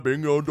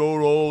Bingo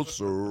doodle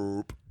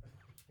soup.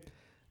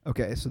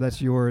 Okay, so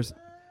that's yours.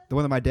 The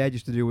one that my dad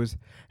used to do was,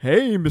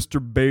 "Hey, Mr.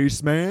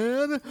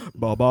 Bassman,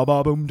 ba ba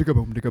ba boom dicka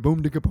boom dicka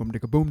boom dicka boom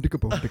dicka boom dicka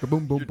boom dicka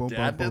boom boom boom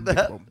dad boom did boom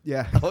that? boom."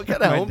 Yeah. What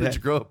kind of My home did dad.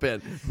 you grow up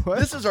in? What?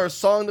 This is our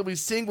song that we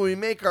sing when we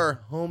make our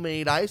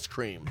homemade ice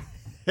cream.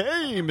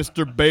 Hey,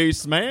 Mr.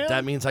 Bassman.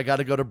 That means I got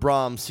to go to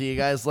Brahms. See you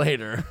guys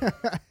later.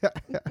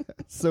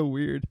 So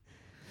weird.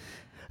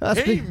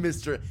 Hey,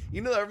 mister.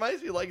 You know, that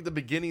reminds me of, like, the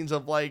beginnings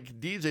of, like,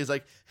 DJs.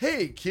 Like,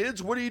 hey,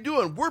 kids, what are you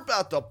doing? We're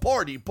about to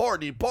party. Boom.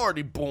 Boom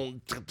dicka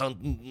boom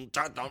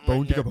dicka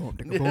boom dicka boom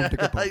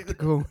dicka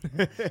boom.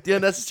 The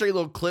unnecessary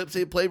little clips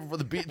they played before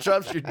the beat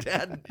drops. Your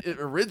dad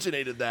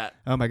originated that.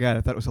 Oh my God,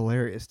 I thought it was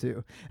hilarious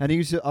too. And he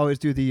used to always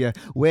do the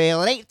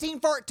well, in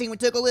 1814 we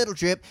took a little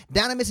trip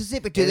down to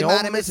Mississippi to the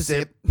mighty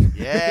Mississippi.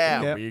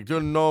 Yeah, Yep. we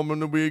couldn't know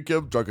when we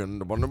kept trucking.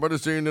 The one about the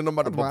scene in the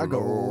mother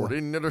buffalo.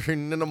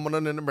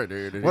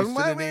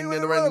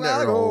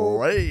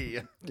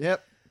 Hey.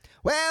 Yep.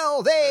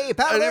 Well, they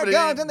powdered their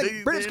guns and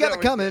the British kept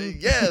it coming.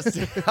 Yes.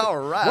 All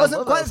right.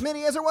 Wasn't quite as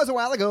many as there was a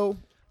while ago.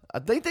 I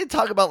think they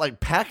talk about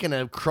like packing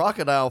a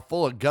crocodile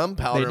full of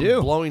gunpowder They do.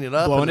 and blowing it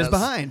up. Blowing and his that's-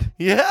 behind.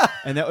 Yeah.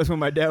 And that was when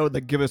my dad would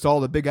like give us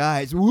all the big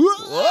eyes.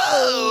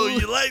 Whoa,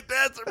 you like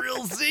that's a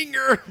real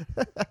singer.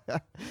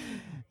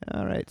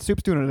 All right,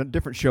 Soup's doing a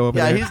different show over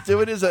Yeah, there. he's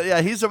doing his.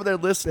 He's over there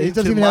listening He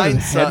doesn't to even have mine.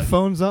 his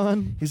headphones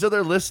on. He's over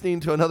there listening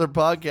to another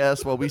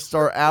podcast while we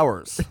start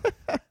ours.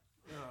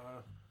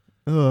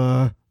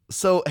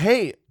 So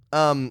hey,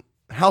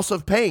 House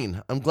of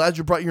Pain. I'm glad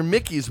you brought your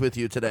Mickeys with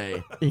you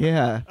today.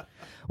 Yeah.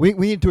 We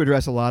need to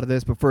address a lot of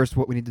this, but first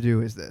what we need to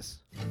do is this.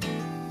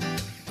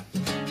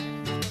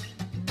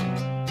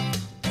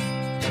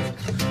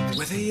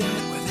 Where they at,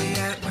 where they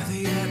at, where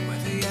they at, where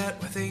they at,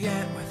 where they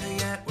at, where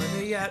they at, where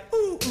they at,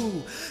 ooh,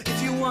 ooh.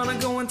 If you wanna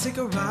go and take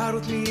a ride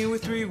with me, we're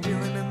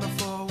three-wheeling in the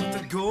fall with the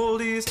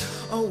goldies.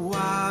 Oh,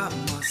 why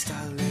must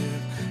I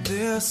live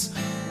this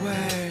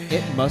way?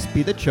 It must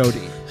be the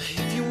Chody.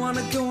 If you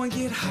wanna go and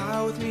get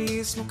high with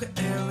me, smoke a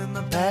L in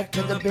the back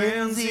of the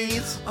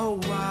Benzies. Oh,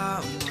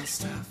 why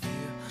must I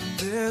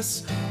feel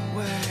this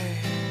way?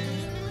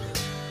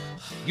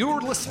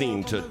 You're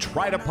listening to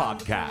Try to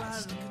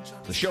Podcast,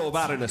 the show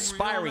about an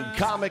aspiring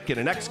comic and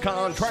an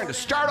ex-con trying to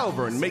start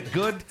over and make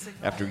good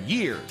after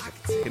years of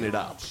fucking it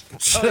up.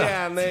 Oh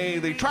yeah, and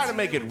they try to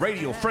make it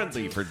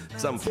radio-friendly for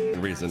some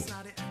fucking reason.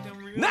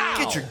 Now,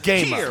 Get your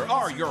game here up.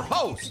 are your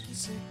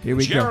hosts, Here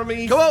we go.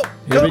 Jeremy. Come on.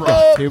 Here we Come go.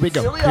 on. Here we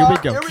go. Here we Here we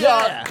are. go. Here we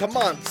are. Come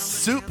on.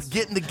 Soup,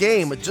 get in the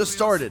game. It just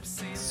started.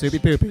 Soupy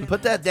Poopy.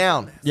 Put that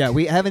down. Yeah,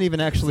 we haven't even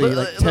actually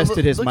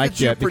tested his Look mic at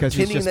you yet because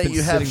he's pretending just that been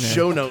you have sitting there.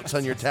 show notes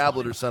on your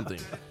tablet or something.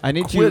 I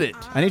need Quit you. it.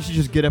 I need you to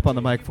just get up on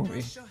the mic for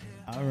me.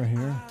 Over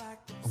here.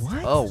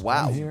 What? Oh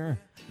wow. I'm here.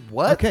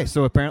 What? Okay,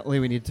 so apparently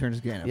we need to turn his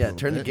gain up. a Yeah, little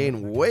turn the bit.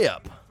 gain way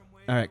up.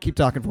 All right, keep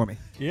talking for me.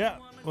 Yeah.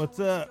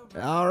 What's up?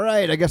 All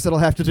right, I guess that'll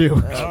have to do.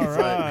 All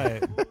right.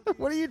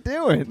 What are you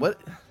doing? What?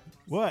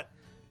 What?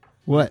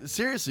 What?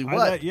 Seriously, I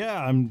what? thought- yeah,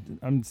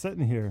 I'm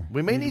sitting here.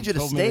 We may need you to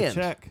told me stand.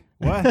 check.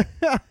 What?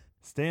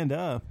 Stand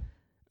up?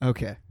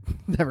 Okay,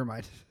 never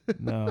mind.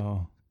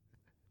 No.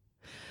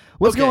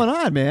 What's Okay. going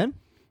on, man?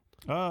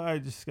 I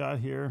just got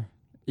here.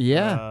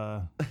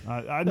 Yeah,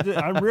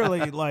 I'm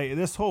really like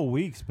this whole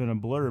week's been a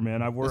blur,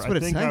 man. I've worked. that's what I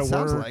it think sounds, I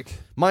sounds worked. like.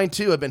 Mine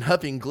too. I've been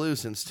huffing glue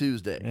since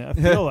Tuesday. Yeah, I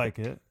feel like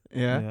it.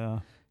 Yeah. Yeah.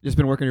 Just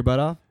been working your butt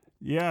off.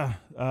 Yeah.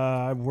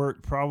 I've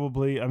worked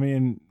probably. I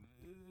mean,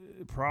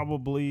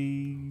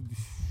 probably.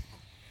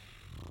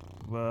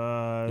 You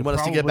want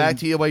us to get back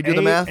to you while you do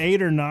the math?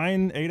 8 or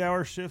 9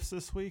 8-hour shifts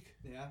this week.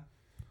 Yeah.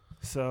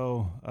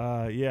 So,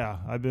 yeah,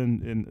 I've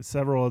been in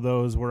several of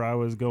those where I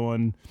was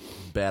going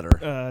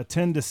Better.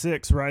 10 to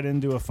 6 right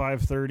into a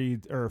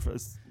 5:30 or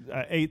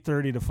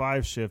 8:30 to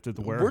 5 shift at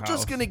the warehouse. We're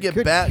just gonna get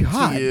Good back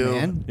God, to you.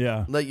 man.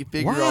 Yeah. Let you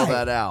figure all Why?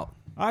 that out.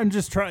 I'm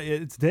just trying.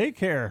 It's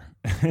daycare.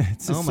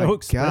 It's Oh just my so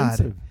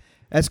expensive. God.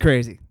 That's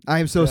crazy. I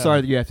am so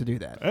sorry that you have to do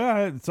that.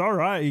 It's all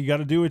right. You got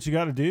to do what you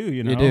got to do.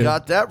 You know. do.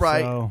 Got that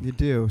right. So, You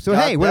do. So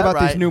Got hey, what that about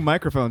right. these new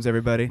microphones,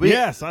 everybody?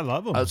 yes, I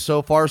love them.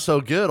 So far,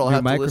 so good. I'll New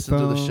have to listen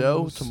to the show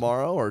microphones.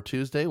 tomorrow or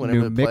Tuesday, whenever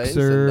New it plays.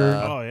 mixer.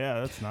 And, oh yeah,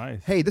 that's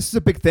nice. Hey, this is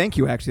a big thank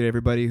you actually to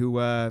everybody who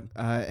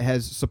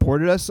has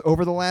supported us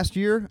over the last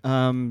year.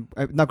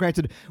 Now,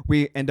 granted,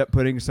 we end up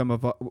putting some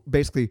of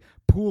basically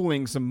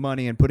pooling some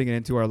money and putting it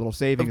into our little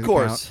savings Of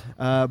course.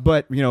 account.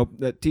 But you know,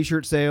 the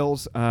T-shirt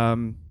sales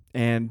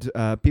and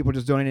people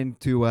just donating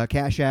to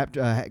Cash App,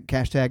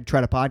 hashtag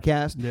Try to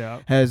Podcast,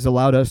 Yeah. has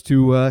allowed us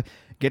to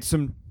get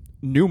some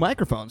new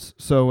microphones.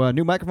 So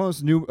new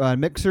microphones, new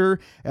mixer.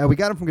 We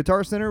got them from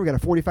Guitar Center. We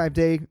got a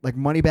 45-day like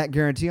money back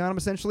guarantee on them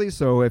essentially.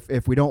 So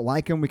if we don't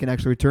like them, we can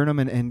actually return them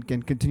and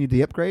continue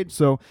the upgrade.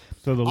 So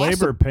So the awesome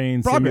labor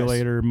pain progress.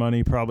 simulator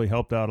money probably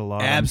helped out a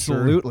lot. I'm sure.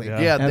 Absolutely.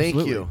 yeah, thank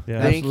Absolutely. you.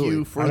 Yeah. Thank Absolutely.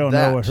 you for I don't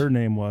that. know what her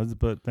name was,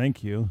 but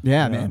thank you.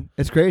 Yeah, man,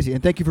 it's crazy.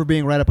 And thank you for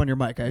being right up on your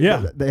mic.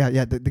 Yeah.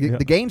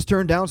 The gain's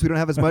turned down, so we don't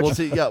have as much. Well,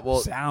 see,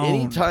 sound.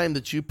 anytime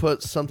that you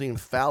put something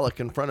phallic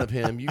in front of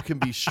him, you can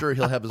be sure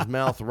he'll have his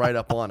mouth right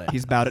up on it.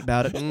 He's about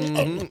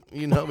it.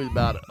 You know me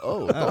about it.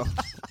 Oh,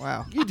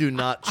 Wow. you do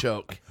not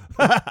choke.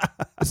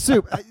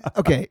 Soup.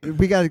 Okay,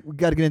 we got to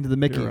get into the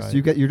Mickeys.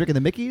 right. You're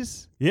drinking the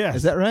Mickeys? Yes.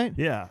 Is that right?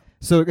 Yeah.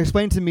 So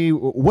explain to me,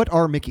 what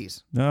are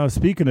Mickeys? Now,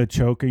 speaking of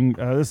choking,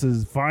 this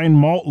is fine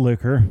malt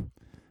liquor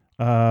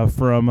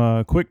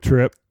from Quick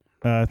Trip.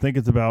 I think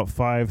it's about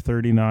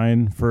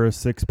 $5.39 for a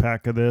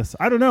 6-pack of this.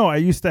 I don't know. I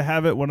used to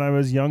have it when I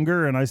was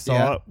younger, and I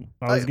saw it.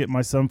 I was getting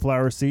my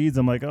sunflower seeds.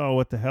 I'm like, oh,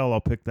 what the hell? I'll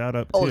pick that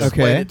up, I'll too.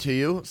 explain Okay. it to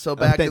you. So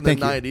back in the thank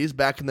you.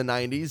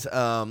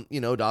 90s,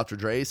 you know, Dr.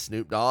 Dre,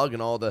 Snoop Dogg,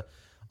 and all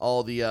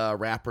the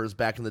rappers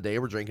back in the day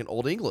were drinking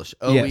Old English,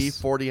 OE, Yes.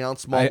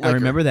 40-ounce malt liquor. I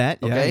remember that.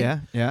 Yeah, Okay?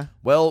 yeah.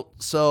 Well,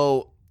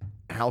 so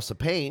House of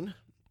Pain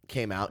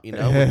came out, you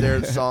know, with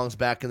their songs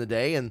back in the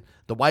day, and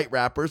the white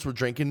rappers were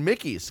drinking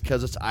Mickeys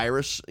because it's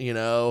Irish, you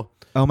know.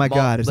 Oh my malt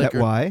God, is liquor.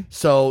 that why?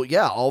 So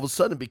yeah, all of a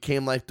sudden it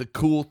became like the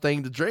cool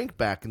thing to drink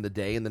back in the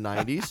day in the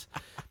 90s,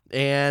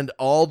 and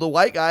all the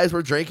white guys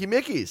were drinking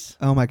Mickeys.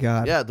 Oh my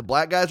God. Yeah, the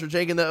black guys were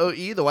drinking the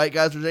OE, the white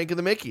guys were drinking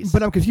the Mickeys.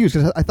 But I'm confused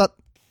because I thought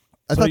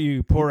So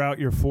you pour out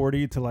your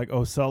 40 to like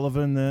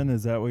O'Sullivan then?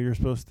 Is that what you're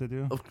supposed to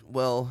do?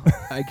 Well,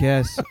 I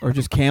guess, or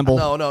just Campbell.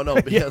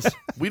 no, because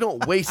we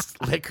don't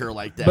waste liquor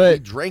like that. But- we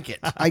drink it.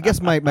 I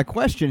guess my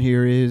question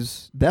here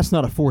is that's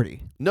not a 40.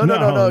 No,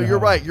 No. you're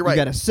right. You're You right.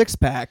 got a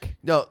 6-pack,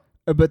 No,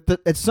 but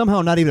it's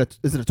somehow not even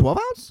is it a 12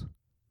 ounce?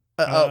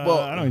 well,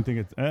 I don't even think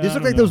it's. These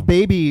look like those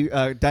baby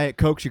Diet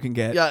Cokes you can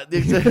get. yeah,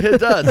 it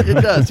does. It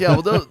does. Yeah,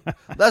 well,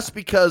 that's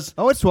because.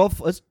 Oh, it's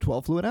 12. It's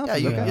 12 fluid Yeah,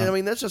 ounces. you, okay. I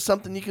mean that's just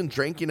something you can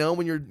drink, you know,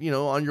 when you're, you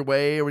know, on your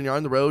way or when you're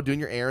on the road doing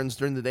your errands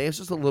during the day. It's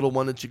just a little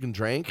one that you can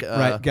drink.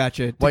 Right,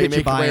 gotcha. To While you get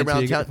make your by way until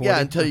around you get town. to Yeah,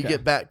 40. until you Okay.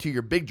 get back to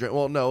your big drink.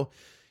 Well, no,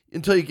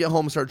 until you get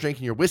home and start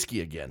drinking your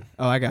whiskey again.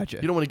 Oh, I gotcha.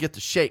 You don't want to get the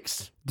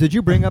shakes. Did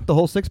you bring up the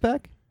whole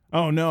 6-pack?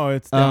 Oh, no,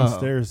 it's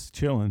downstairs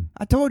chilling.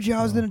 I told you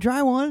I was going to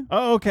try one.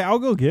 Oh, okay, I'll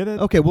go get it.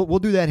 Okay, we'll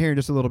do that here in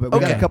just a little bit. We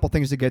got Okay. a couple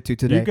things to get to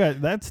today. You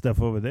got that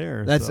stuff over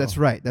there. That's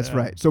right. That's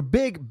right. So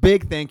big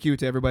thank you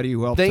to everybody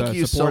who helped. Thank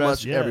you so support us.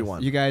 much, Yes.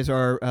 everyone. You guys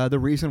are the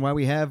reason why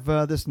we have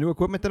this new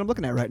equipment that I'm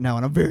looking at right now,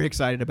 and I'm very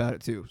excited about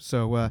it too.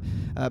 So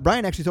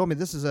Brian actually told me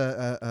this is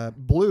a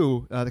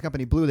Blue, the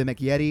company Blue. They make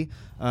Yeti,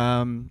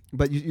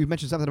 but you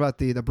mentioned something about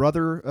the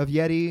brother of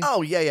Yeti.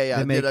 Oh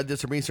yeah. They I did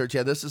some research.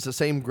 Yeah, this is the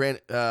same brand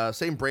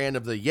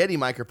of the Yeti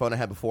microphone I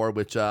had before,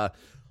 which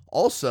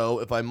also,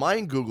 if I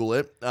mind Google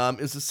it,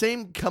 is the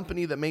same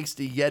company that makes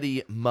the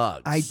Yeti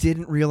mugs. I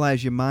didn't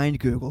realize you mind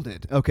Googled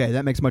it. Okay,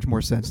 that makes much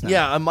more sense now.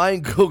 Yeah, I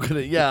mind Googled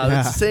it. Yeah,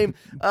 it's the same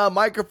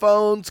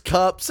microphones,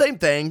 cups, same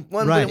thing.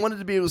 One Right. wanted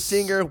to be a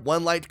singer,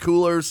 one liked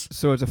coolers.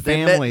 So it's a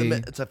They met- family.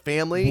 it's a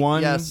family.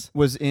 One yes,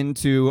 was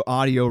into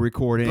audio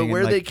recording. but and,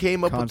 where like, they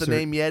came up concert. with the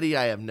name Yeti,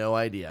 I have no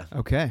idea.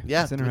 Okay. Yeah,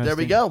 that's but interesting. there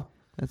we go.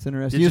 That's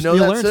interesting. Did you know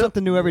that, learn Sue?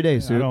 something new every day, I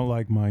Sue. don't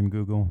like mind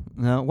Google.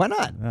 No, why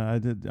not?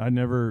 I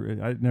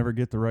never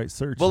get the right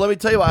search. Well, let me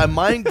tell you what, I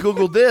mind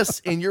Googled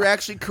this, and you're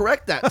actually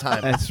correct that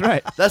time. That's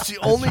right. That's the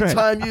only right.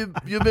 time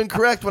you've been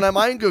correct when I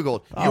mind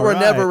Googled. You All were right.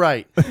 never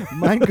right.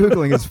 Mind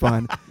Googling is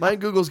fun.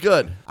 Mind Google's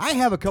good. I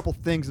have a couple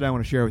things that I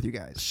want to share with you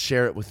guys.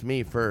 Share it with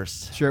me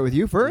first. Share it with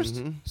you 1st.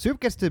 Mm-hmm. Soup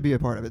gets to be a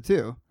part of it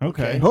too.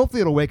 okay.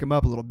 Hopefully it'll wake him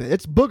up a little bit.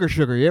 It's booger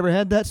sugar. You ever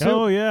had that, Soup?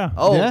 Oh yeah.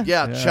 Oh Yeah?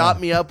 yeah, chop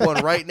me up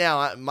one right now.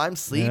 I'm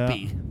sleepy.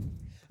 Yeah.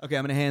 Okay,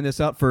 I'm going to hand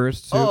this out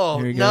first. Soup. Oh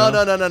Here you no.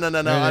 go.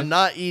 No! I'm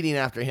not eating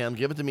after him.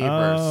 Give it to me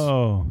first.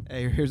 Oh.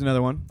 Hey, here's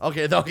another one.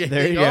 Okay.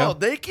 There you go.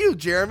 Thank you,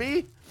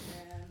 Jeremy.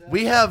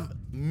 We have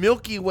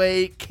Milky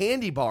Way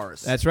candy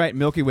bars. That's right,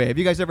 Milky Way. Have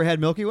you guys ever had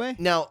Milky Way?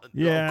 Now,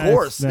 Yeah, of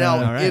course. it's- Now,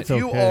 all right, if it's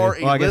you okay. are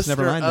a Well, I guess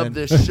never listener mind of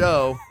then. this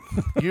show,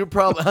 you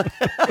probably.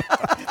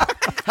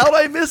 How did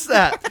I miss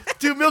that?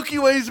 Dude, Milky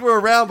Ways were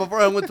around before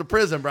I went to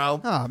prison, bro.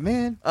 Oh,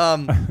 man.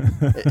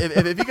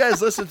 If you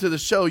guys listen to the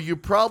show, you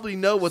probably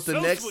know what the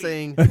next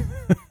thing.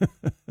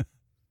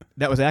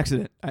 That was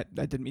accident. I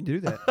didn't mean to do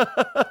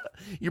that.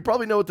 You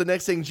probably know what the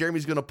next thing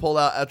Jeremy's going to pull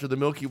out after the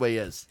Milky Way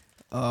is.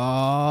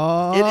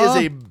 Oh. It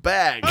is a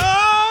bag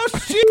Oh,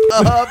 shit.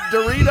 of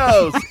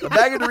Doritos. A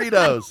bag of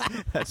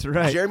Doritos. That's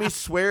right. Jeremy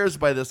swears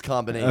by this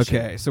combination.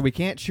 Okay, so we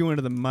can't chew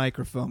into the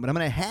microphone, but I'm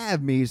going to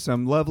have me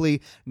some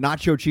lovely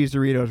nacho cheese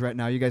Doritos right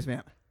now. You guys,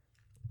 man.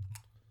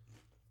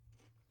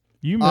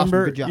 You Awesome,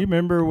 remember? good job. You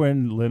remember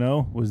when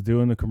Leno was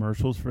doing the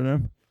commercials for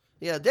them?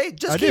 Yeah, they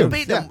just I keep do,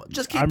 beating yeah. them.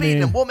 Just keep I beating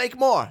mean- them. We'll make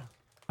more.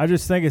 I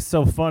just think it's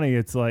so funny.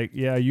 It's like,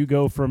 yeah, you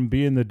go from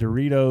being the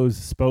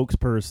Doritos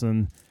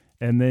spokesperson,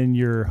 and then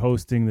you're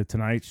hosting the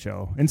Tonight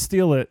Show, and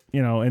steal it,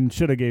 and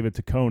should have gave it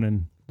to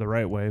Conan the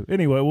right way.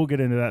 Anyway, we'll get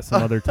into that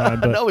some other time.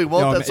 But No, we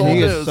won't. No, That's man, old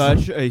he news. is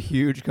such a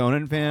huge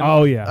Conan fan.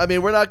 oh yeah, I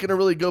mean, we're not going to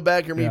really go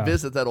back and Yeah.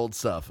 revisit that old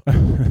stuff.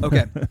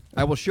 Okay,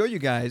 I will show you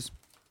guys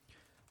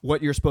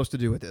what you're supposed to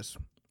do with this.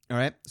 All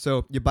right,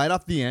 so you bite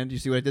off the end. You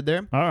see what I did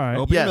there? all right,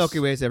 Open Yes. your Milky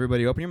Ways,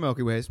 everybody. Open your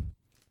Milky Ways.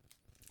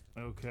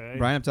 okay.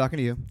 Brian, I'm talking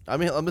to you. I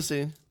mean, let me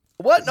see.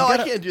 What? No, You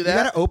gotta- I can't do You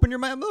that. got to open your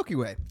Milky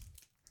Way.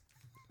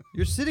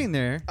 You're sitting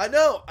there. I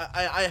know.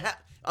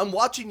 I'm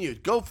watching you.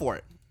 Go for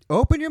it.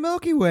 Open your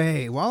Milky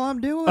Way while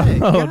I'm doing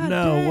it. Oh God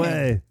no dang.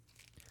 way!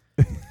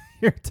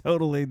 You're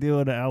totally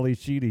doing an Ali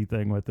Sheedy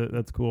thing with it.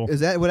 That's cool. Is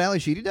that what Ali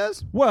Sheedy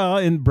does? Well,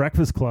 in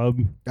Breakfast Club.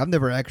 I've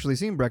never actually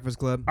seen Breakfast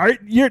Club. No.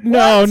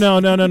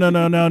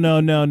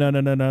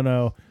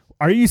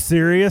 Are you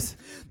serious?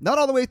 Not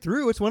all the way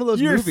through. It's one of those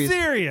You're movies.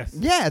 serious?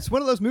 Yeah, it's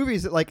one of those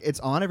movies that like it's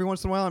on every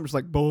once in a while. I'm just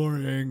like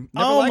boring.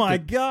 Never Oh liked my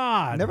it.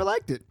 God. Never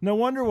liked it. No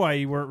wonder why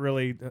you weren't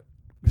really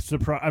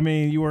surprised. I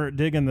mean, you weren't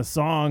digging the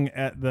song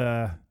at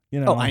the,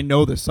 Oh, I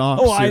know the song.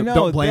 Oh, Sue. I know.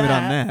 Don't blame it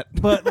on that.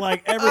 But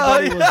like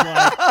everybody was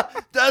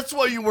like, That's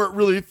why you weren't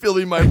really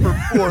feeling my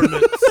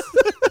performance.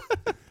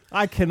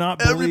 I cannot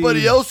believe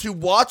Everybody else who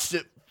watched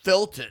it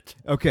felt it.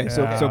 Okay,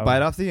 so Yeah.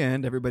 bite off the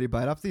end. Everybody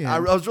bite off the end. I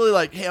was really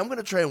like, hey, I'm going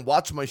to try and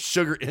watch my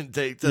sugar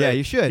intake today. Yeah,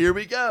 you should. Here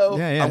we go.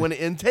 Yeah, yeah. I'm going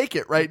to intake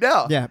it right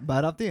now. Yeah,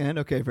 bite off the end.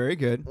 Okay, very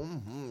good.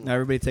 Now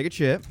everybody take a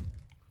chip.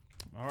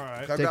 All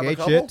right. Can I Take grab a a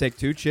couple? chip. Take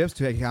 2 chips.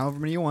 Take however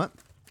many you want.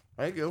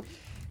 Thank you.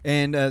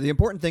 And the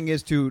important thing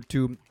is to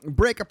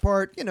break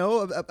apart, a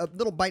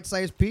little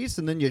bite-sized piece,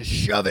 and then you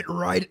shove it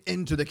right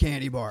into the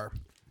candy bar.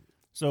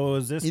 So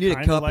is this You need a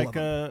kind of couple like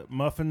of a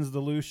Muffins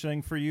Deluge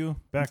thing for you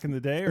back in the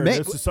day, or Ma-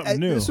 this is something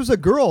new? This was a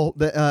girl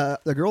that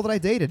the girl that I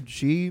dated.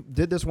 She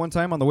did this one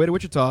time on the way to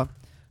Wichita,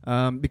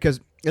 because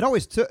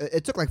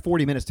it took like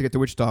 40 minutes to get to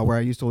Wichita where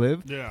I used to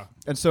live. yeah.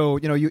 And so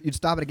you'd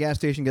stop at a gas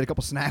station, get a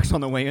couple snacks on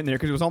the way in there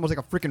because it was almost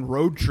like a freaking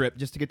road trip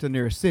just to get to the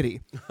nearest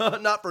city.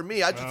 Not for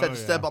me. I just had to yeah.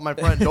 step out my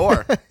front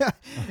door.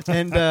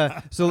 And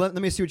so let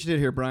me see what you did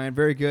here, Brian.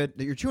 Very good.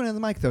 You're chewing on the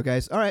mic though,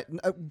 guys. All right,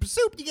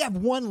 Soup. You have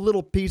one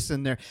little piece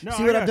in there. No,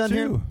 See I what got I've done two.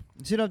 here?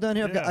 See what I've done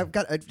here? Yeah. I've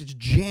got just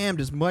jammed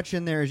as much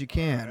in there as you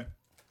can.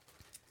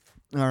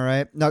 All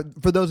right. Now,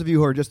 for those of you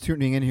who are just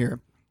tuning in here,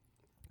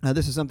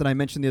 this is something I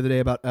mentioned the other day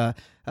about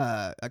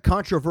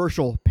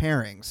controversial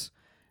pairings,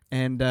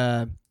 and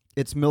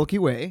it's Milky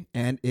Way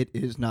and it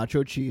is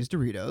nacho cheese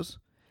Doritos.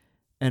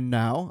 And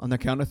now, on the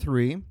count of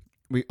 3,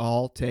 we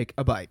all take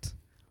a bite.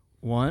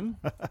 1,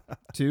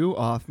 2,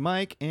 off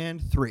mic,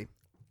 and 3.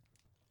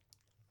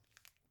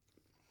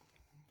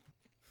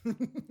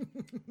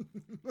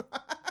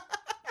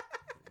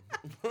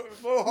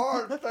 so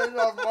hard. Staying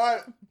off my.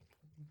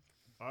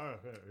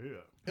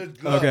 It's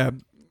good. Okay.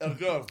 It's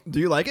good. Do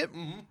you like it?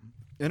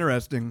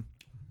 Interesting.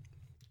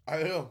 I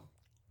am.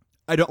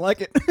 I don't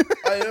like it.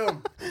 I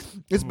am.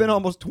 It's been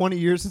almost 20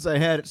 years since I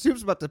had it.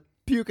 Soup's about to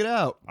puke it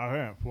out. I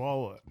can't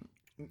swallow it.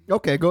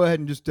 Okay, go ahead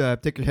and just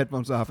take your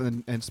headphones off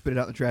and spit it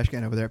out in the trash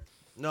can over there.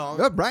 No.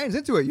 Oh, Brian's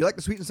into it. You like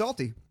the sweet and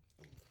salty.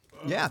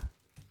 Yeah.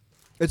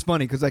 It's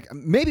funny because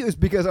maybe it was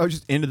because I was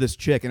just into this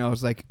chick and I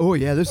was like, oh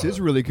yeah, this is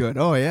really good.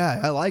 Oh yeah,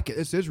 I like it.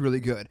 This is really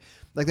good.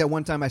 Like that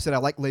one time I said I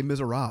like Les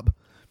Miserables.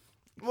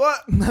 What?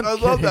 I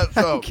love that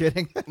show. I'm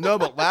kidding. No,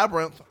 but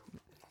Labyrinth.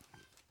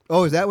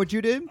 Oh, is that what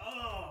you did?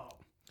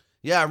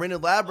 Yeah, I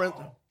rented Labyrinth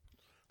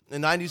in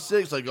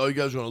 '96. Like, oh, you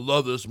guys are going to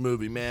love this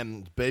movie,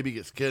 man. This baby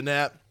gets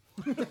kidnapped.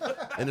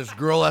 And this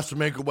girl has to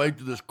make her way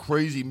through this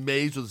crazy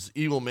maze with this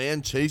evil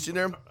man chasing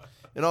her.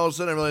 And all of a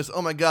sudden I realized,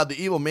 oh my God,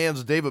 the evil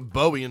man's David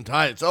Bowie in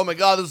tights. Oh my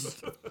God,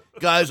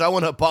 guys, I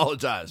want to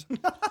apologize.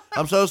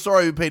 I'm so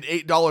sorry we paid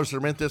 $8 to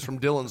rent this from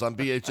Dylan's on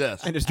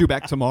VHS. And it's due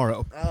back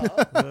tomorrow.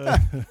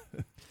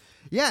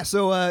 Yeah,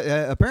 so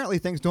apparently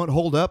things don't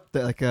hold up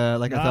like I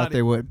thought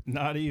they would.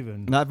 Not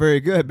even. Not very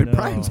good, but No.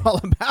 Brian's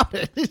all about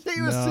it. he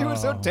was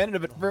so No.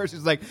 tentative at first.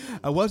 He's like,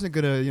 I wasn't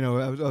gonna,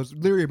 I was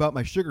leery about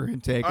my sugar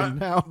intake, and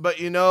now But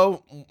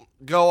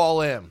go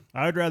all in.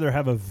 I'd rather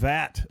have a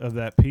vat of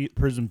that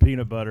prison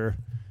peanut butter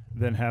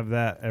than have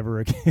that ever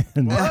again.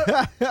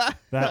 That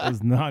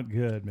was not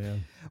good,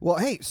 man. Well,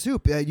 hey,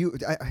 Soup, I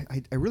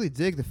really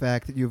dig the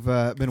fact that you've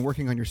been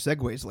working on your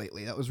segues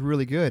lately. That was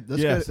really good.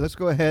 Let's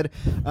go ahead.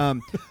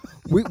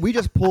 We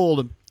just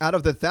pulled out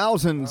of the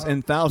thousands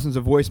and thousands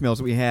of voicemails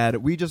that we had.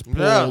 We just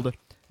pulled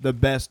the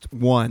best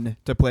one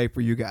to play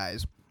for you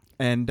guys,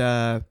 and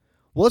well,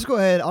 let's go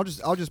ahead. I'll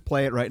just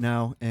play it right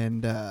now,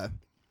 and.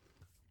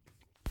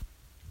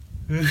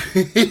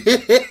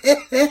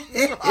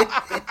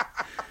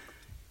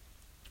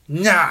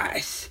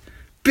 Nice.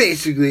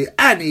 Basically,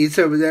 I need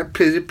some of that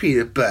prison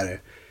peanut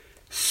butter.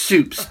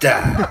 Soup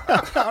style.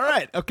 All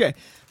right. Okay.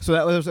 So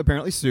that was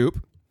apparently Soup,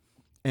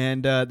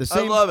 and the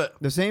same. love it.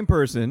 The same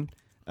person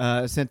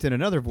sent in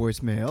another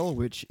voicemail,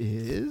 which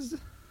is.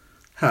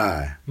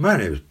 Hi, my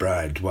name is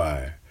Brian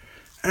Dwyer,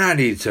 and I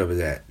need some of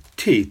that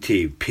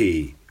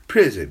TTP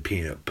prison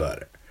peanut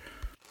butter.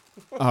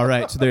 All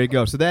right. So there you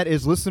go. So that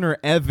is listener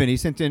Evan. He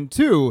sent in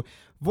 2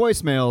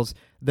 voicemails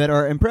that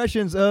are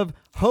impressions of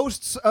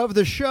hosts of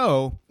the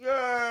show,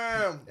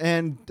 Yeah.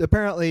 and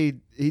apparently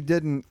he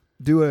didn't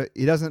do it.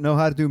 He doesn't know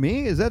how to do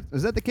me. Is that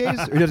the case?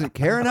 Or he doesn't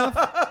care enough?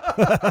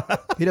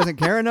 He doesn't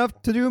care enough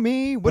to do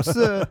me? What's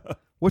the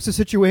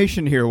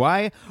situation here?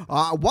 Why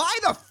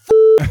the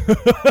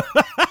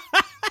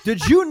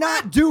did you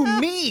not do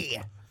me?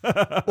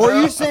 Or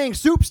are you saying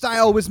Soup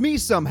style was me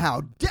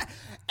somehow?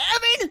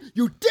 Evan,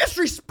 you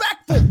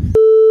disrespectful.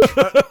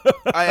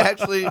 I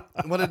actually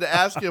wanted to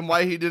ask him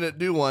why he didn't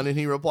do one, and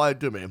he replied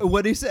to me.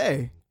 What'd he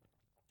say?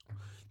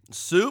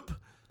 Soup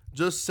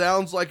just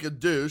sounds like a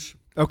douche,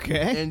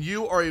 Okay. and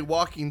you are a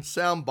walking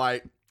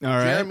soundbite All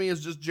right. Jeremy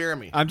is just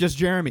Jeremy. I'm just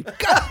Jeremy. God,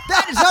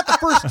 that is not the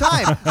first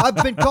time I've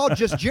been called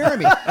just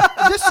Jeremy.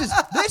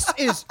 This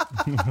is.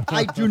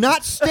 I do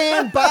not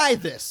stand by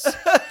this.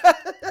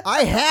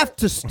 I have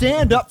to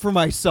stand up for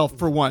myself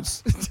for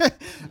once.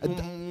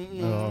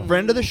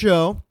 Friend of the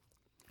show,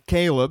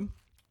 Caleb.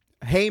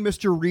 Hey,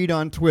 Mr. Reed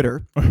on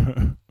Twitter.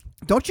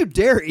 Don't you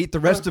dare eat the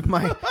rest of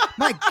my.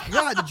 My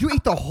God, did you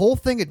eat the whole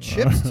thing of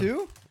chips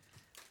too?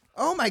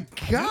 Oh my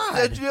God!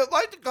 Did you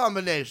like the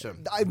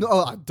combination?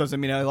 Doesn't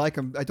mean I like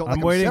them. I don't like I'm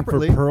them waiting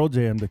separately. for Pearl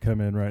Jam to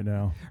come in right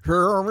now.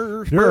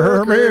 Friend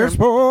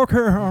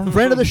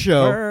Friend of the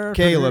show,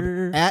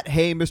 Caleb at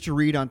Hey Mr.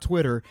 Reed on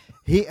Twitter.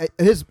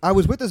 I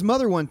was with his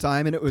mother one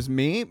time, and it was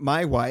me,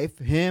 my wife,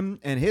 him,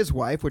 and his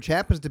wife, which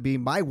happens to be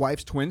my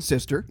wife's twin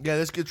sister. Yeah,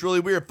 this gets really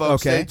weird,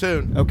 folks. Okay. Stay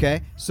tuned.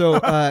 Okay, so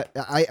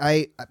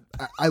I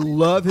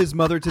love his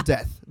mother to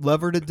death, love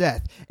her to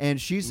death, and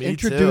she's Me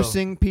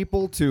introducing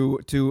people to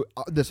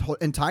this whole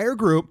entire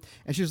group,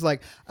 and she's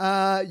like,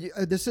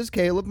 "This is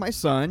Caleb, my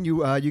son.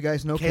 You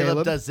guys know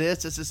Caleb does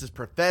this. This is his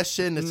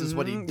profession. This is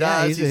what he Yeah,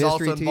 does. he's a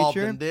also history involved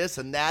teacher. in this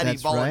and that.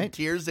 That's he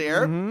volunteers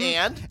there, and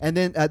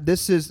then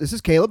this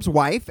is Caleb's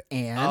wife,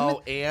 and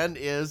Anne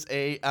is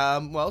a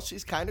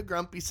she's kind of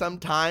grumpy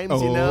sometimes,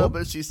 Oh.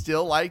 but she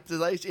still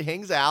she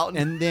hangs out.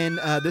 And then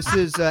this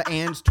is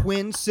Anne's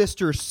twin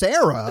sister,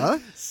 Sarah.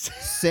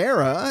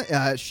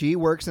 Sarah, she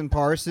works in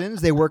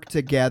Parsons. They work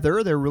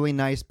together. They're really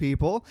nice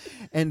people.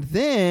 And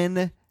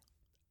then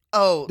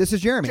this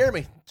is Jeremy.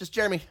 Just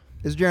Jeremy.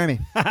 This is Jeremy.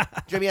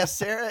 Jeremy, yeah,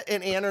 Sarah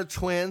and Anne are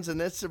twins, and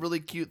that's a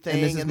really cute thing.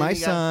 And this is then my you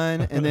got-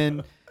 son. And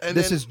then And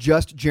this then- is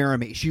just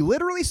Jeremy. She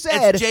literally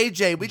said It's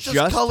JJ. We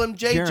just call him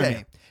JJ.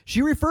 Jeremy.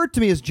 She referred to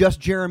me as just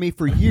Jeremy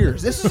for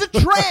years. This is a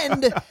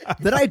trend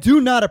that I do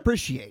not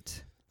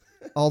appreciate.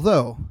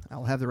 Although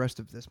I'll have the rest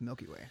of this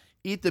Milky Way.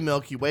 Eat the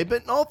Milky Way.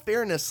 But in all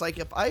fairness, like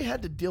if I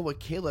had to deal with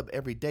Caleb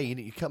every day,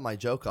 you cut my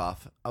joke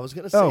off. I was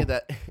going to say Oh.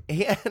 that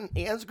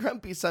Anne's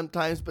grumpy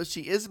sometimes, but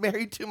she is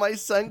married to my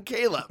son,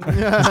 Caleb.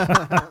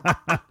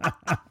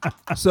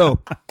 So,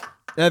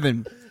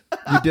 Evan,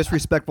 you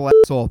disrespectful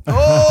asshole.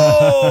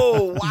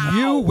 Oh, wow.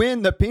 You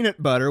win the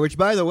peanut butter, which,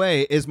 by the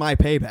way, is my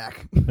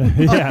payback.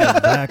 Yeah,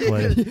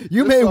 exactly.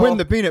 You This may all- win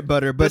the peanut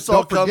butter, but This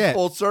all don't comes forget,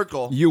 full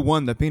circle. you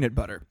won the peanut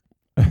butter.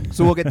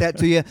 So we'll get that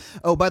to you.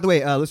 Oh, by the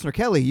way, listener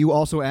Kelly, you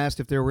also asked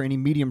if there were any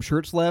medium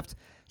shirts left.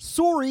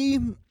 Sorry.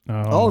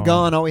 All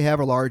gone. All we have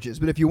are larges.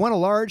 But if you want a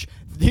large,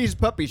 these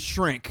puppies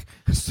shrink.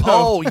 So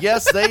Oh,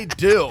 yes, they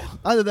do.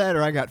 either that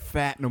or I got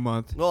fat in a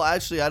month. Well,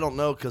 actually, I don't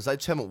know because I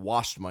just haven't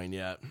washed mine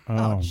yet.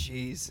 Oh,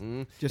 jeez.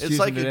 Just It's using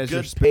like it a as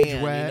your good spage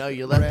pan. wag.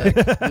 You let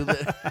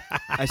the.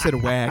 I said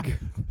wag.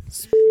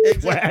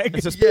 Wag.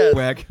 It's a spage Yes.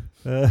 wag.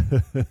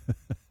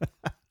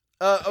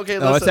 Okay,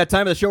 Oh, it's listen. that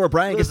time of the show where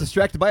Brian gets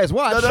distracted by his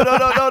watch.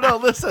 No,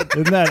 listen.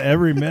 Isn't that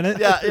every minute?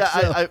 Yeah,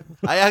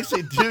 I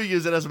actually do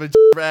use it as my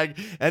rag,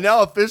 and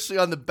now officially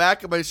on the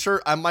back of my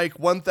shirt, I'm like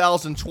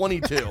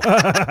 1022.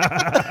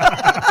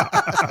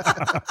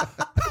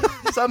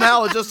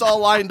 Somehow it just all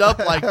lined up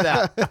like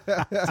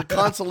that. It's a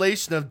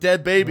consolation of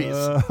dead babies.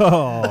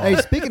 Hey,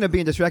 speaking of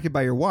being distracted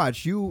by your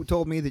watch, you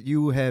told me that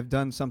you have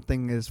done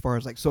something as far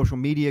as like social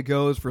media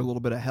goes for a little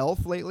bit of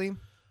health lately.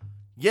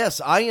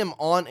 Yes, I am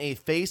on a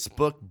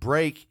Facebook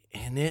break,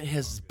 and it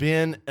has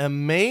been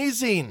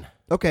amazing.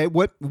 Okay,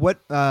 what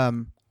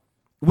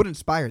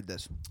inspired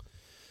this?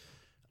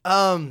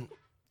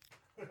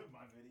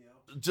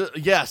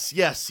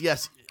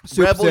 Yes.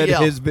 Soup said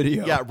his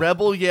video. Yeah,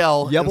 Rebel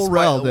Yell. Rebel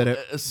Rel did it.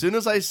 As soon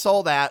as I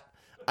saw that,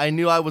 I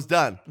knew I was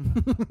done.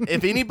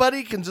 If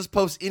anybody can just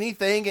post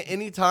anything at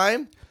any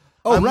time,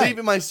 I'm right.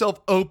 leaving myself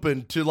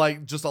open to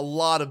like just a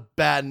lot of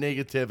bad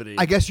negativity.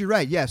 I guess you're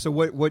right. Yeah. So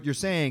what you're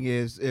saying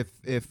is if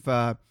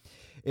the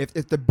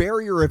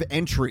barrier of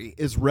entry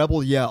is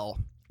Rebel Yell,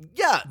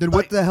 yeah. then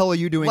what the hell are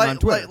you doing on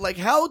Twitter? Like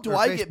how do Or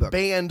I Facebook? get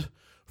banned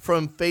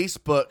from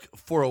Facebook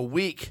for a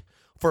week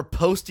for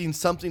posting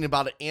something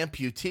about an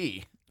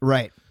amputee?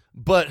 Right.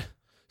 But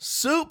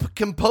Soup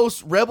can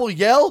post Rebel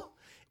Yell,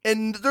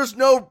 and there's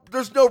no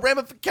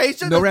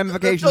ramification. No There's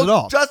ramifications no at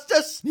all.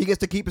 Justice. He gets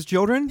to keep his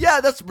children?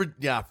 Yeah,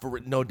 for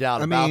no doubt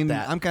I about mean,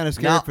 that. I'm kinda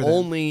scared Not for them.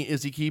 only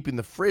is he keeping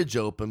the fridge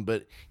open,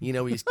 but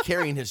he's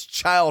carrying his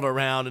child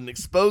around and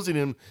exposing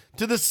him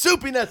to the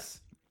soupiness.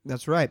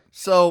 That's right.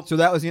 So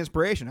that was the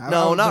inspiration. I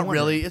no, was not wondering.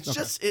 really. It's Okay.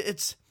 just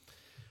it's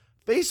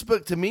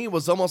Facebook to me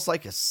was almost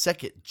like a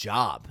second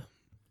job,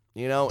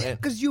 and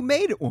because you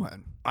made it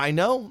one. I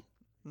know.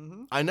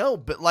 Mm-hmm. I know,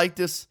 but like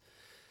this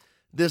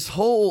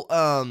whole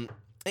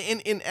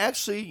and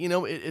actually,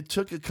 it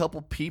took a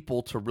couple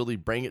people to really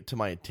bring it to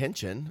my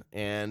attention,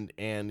 and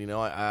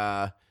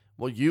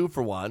you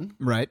for one,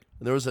 Right.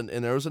 there was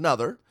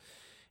another,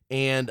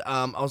 and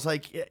I was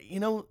like,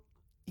 you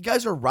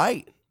guys are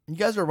right. You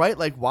guys are right.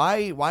 Like,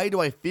 why do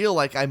I feel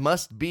like I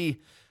must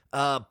be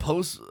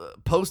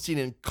posting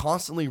and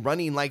constantly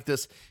running like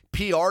this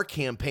PR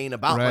campaign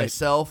about Right.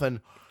 myself and.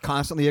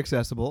 Constantly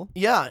accessible.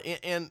 Yeah,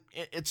 and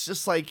it's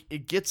just like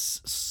it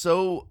gets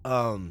so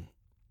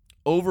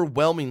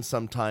overwhelming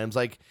sometimes.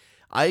 Like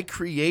I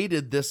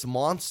created this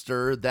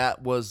monster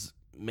that was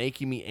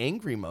making me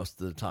angry most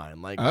of the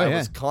time. Like Oh, I yeah.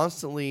 was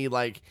constantly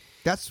like,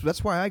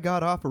 That's why I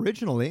got off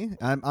originally.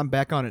 I'm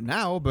back on it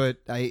now, but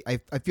I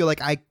feel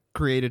like I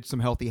created some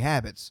healthy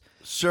habits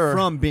sure,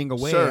 from being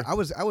away. Sure. I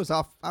was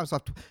off. I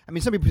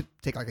mean, some people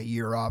take like a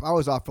year off. I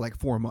was off for like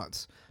 4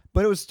 months,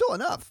 but it was still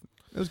enough.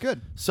 It was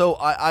good. So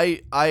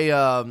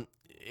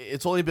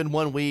it's only been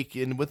 1 week,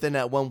 and within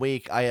that 1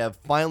 week, I have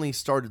finally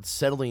started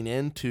settling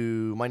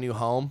into my new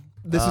home.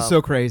 This is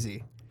so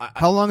crazy.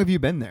 How long have you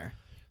been there?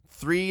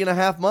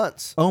 3.5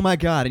 months. Oh my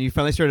god! And you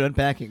finally started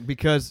unpacking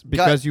because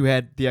you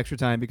had the extra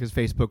time because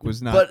Facebook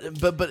was not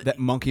But that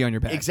monkey on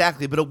your back.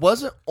 exactly. But it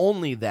wasn't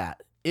only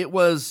that. It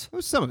was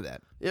some of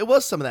that.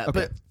 some of that.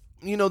 Okay. But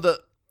you know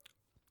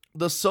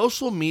the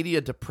social media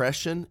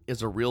depression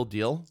is a real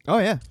deal. Oh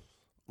yeah.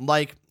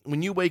 Like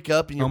when you wake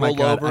up and you Oh my roll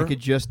god! over. I could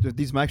just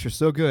these mics are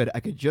so good. I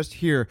could just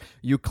hear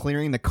you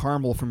clearing the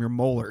caramel from your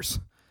molars.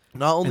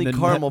 Not only And the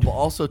caramel, nut- but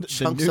also the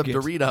chunks of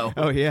nougat. Dorito.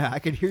 Oh yeah, I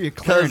could hear you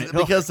clearing it.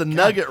 Because the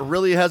nugget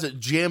really has it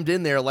jammed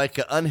in there like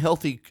an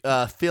unhealthy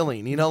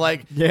filling. You know,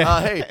 like,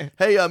 Yeah.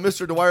 hey,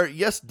 Mr. Dwyer,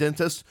 yes,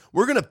 dentist,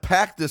 we're going to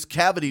pack this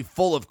cavity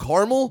full of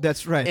caramel.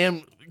 That's right.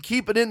 And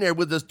keep it in there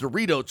with this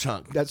Dorito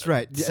chunk. That's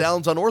right. Yes.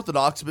 Sounds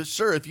unorthodox, but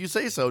sure, if you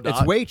say so, Doc.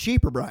 It's way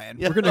cheaper, Brian.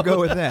 Yeah. We're going to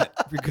go with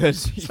that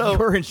because So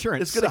your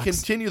insurance It's going to sucks.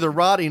 continue the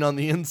rotting on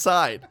the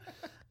inside.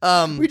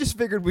 We just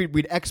figured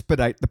we'd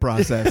expedite the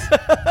process.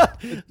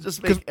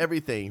 Just make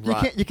everything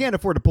rot. you can't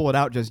afford to pull it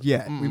out just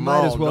yet. We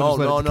might as well just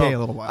let it decay a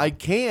little while. I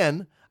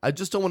can. I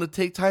just don't want to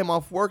take time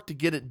off work to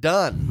get it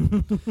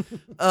done.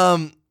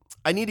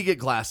 I need to get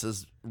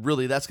glasses.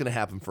 Really, that's going to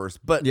happen first.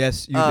 But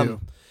Yes, you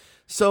do.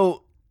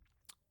 So,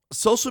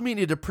 social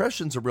media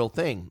depression's a real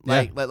thing.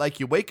 Yeah. Like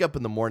you wake up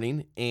in the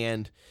morning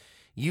and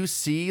you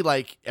see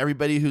like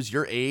everybody who's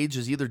your age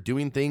is either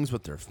doing things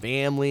with their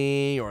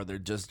family or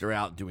they're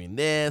out doing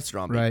this or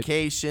on Right.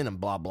 vacation and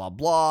blah blah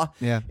blah.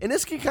 Yeah. And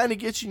this can kind of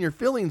get you in your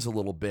feelings a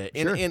little bit.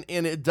 And Sure.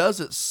 and it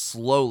does it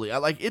slowly.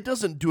 It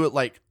doesn't do it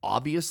like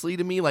obviously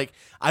to me. Like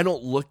I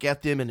don't look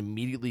at them and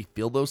immediately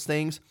feel those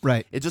things.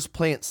 Right. It just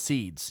plants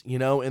seeds, you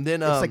know? And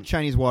then It's like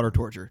Chinese water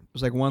torture.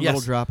 It's like one yes,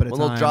 little drop at a time.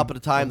 one little drop at a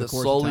time over that the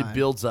course of slowly time.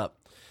 builds up.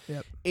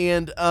 Yep.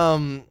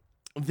 And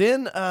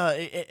then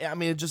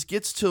it just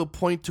gets to a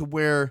point to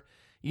where,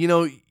 you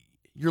know,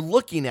 you're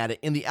looking at it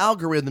and the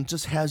algorithm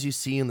just has you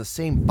seeing the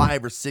same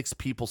 5 or 6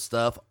 people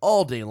stuff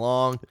all day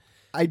long.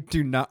 I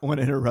do not want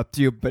to interrupt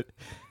you, but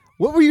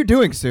what were you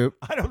doing, Soup?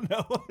 I don't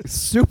know.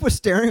 Soup was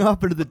staring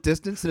off into the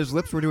distance and his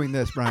lips were doing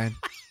this, Brian.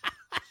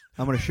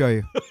 I'm going to show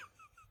you.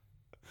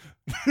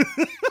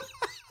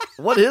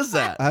 What is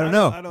that? I don't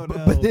know. I don't But-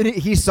 know. But then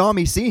he saw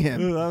me see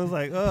him. I was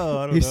like, oh,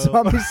 I don't He know.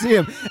 saw me see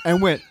him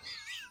and went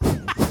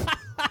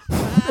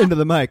into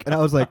the mic. And I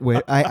was like,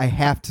 wait, I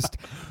have to.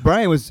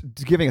 Brian was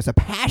giving us a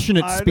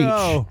passionate I speech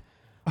know.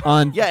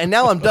 on Yeah, and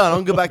now I'm done.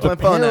 I'm going to go back to my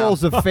phone now.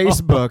 perils of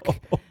Facebook.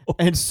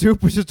 And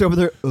Soup was just over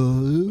there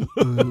doing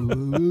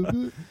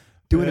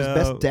his Yeah.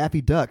 best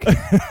Daffy Duck.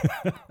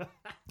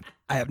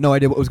 I have no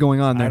idea what was going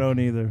on there. I don't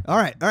either. All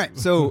right.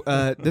 So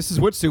this is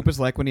what Soup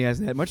is like when he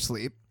hasn't had much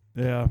sleep.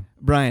 Yeah.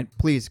 Brian,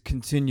 please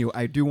continue.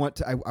 I do want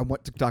to. I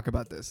want to talk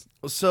about this.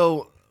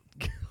 So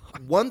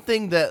one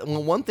thing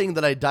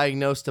that I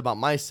diagnosed about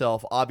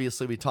myself,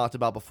 obviously we talked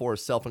about before,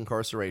 is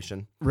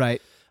self-incarceration.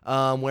 Right.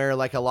 Where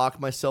like I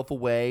lock myself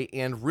away,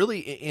 and really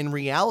in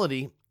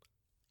reality,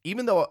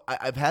 even though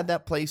I've had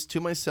that place to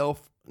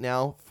myself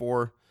now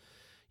for,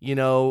 you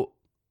know,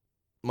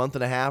 month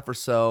and a half or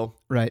so,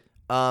 Right.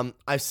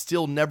 I've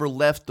still never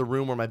left the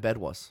room where my bed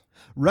was.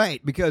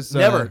 Right. Because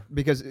Never.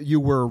 because you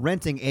were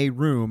renting a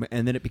room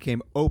and then it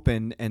became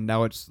open and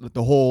now it's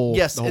the whole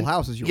Yes, the whole and-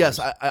 house is yours. Yes,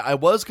 I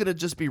was gonna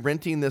just be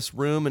renting this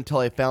room until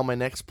I found my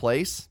next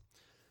place,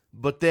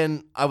 but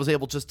then I was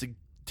able just to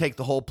take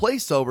the whole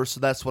place over, so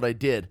that's what I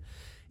did.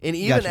 And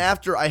even Gotcha.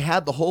 after I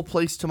had the whole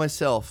place to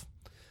myself,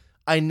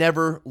 I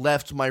never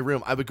left my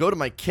room. I would go to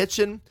my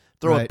kitchen,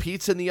 throw a Right.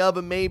 pizza in the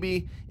oven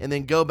maybe, and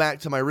then go back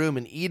to my room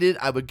and eat it.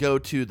 I would go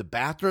to the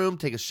bathroom,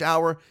 take a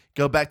shower,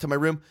 go back to my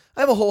room.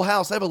 I have a whole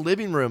house. I have a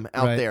living room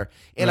out Right. there.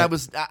 And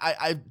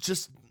Right.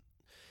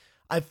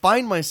 I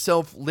find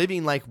myself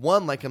living like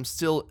I'm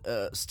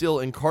still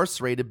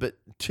incarcerated, but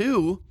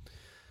 2,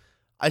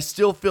 I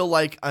still feel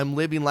like I'm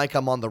living like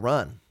I'm on the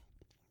run.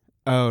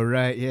 Oh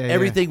right. Yeah.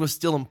 Everything was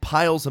still in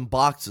piles and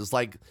boxes,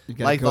 like You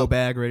got like a go the-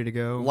 bag ready to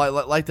go.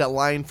 like that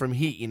line from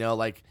Heat, you know,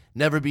 like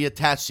never be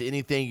attached to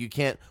anything you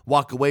can't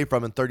walk away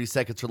from in 30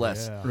 seconds or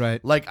less. Yeah.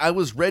 Right. Like I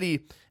was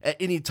ready at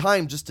any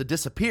time just to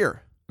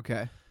disappear.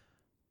 Okay.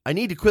 I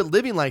need to quit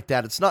living like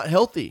that. It's not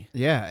healthy.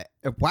 Yeah.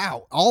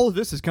 Wow. All of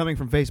this is coming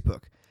from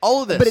Facebook.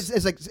 All of this. But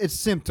it's like it's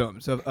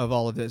symptoms of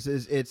all of this.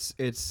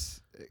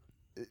 It's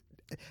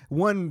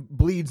one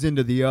bleeds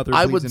into the other.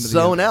 I bleeds would into the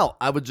zone other. out.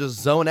 I would just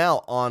zone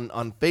out on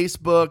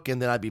Facebook, and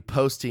then I'd be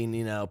posting,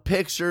 you know,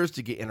 pictures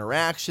to get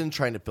interaction,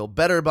 trying to feel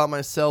better about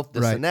myself,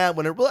 this Right. and that.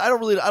 When it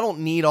really, I don't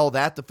need all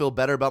that to feel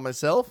better about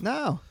myself.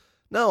 No.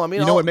 No, I mean,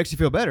 You know all- what makes you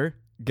feel better?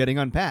 Getting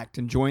unpacked,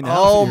 enjoying the house.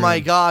 Oh that you're my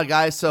in. God,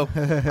 guys! So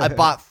I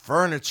bought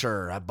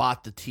furniture. I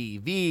bought the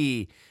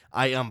TV.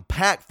 I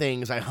unpacked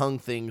things. I hung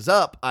things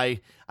up. I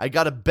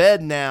got a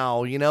bed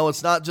now. You know,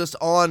 it's not just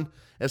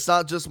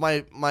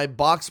my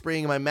box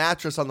spring and my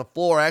mattress on the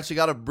floor. I actually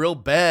got a real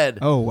bed.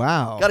 Oh,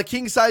 wow. Got a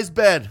king size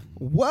bed.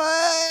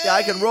 What? Yeah,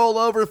 I can roll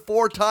over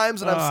 4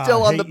 times and I'm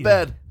still on the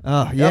bed.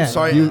 Oh, yeah. I'm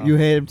sorry. You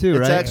hate him too, It's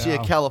right? actually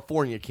a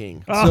California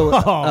king. So,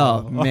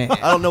 oh, man.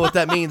 I don't know what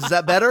that means. Is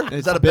that better? Is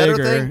It's that a better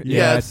bigger. thing?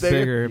 Yeah, it's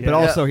bigger. But Yeah.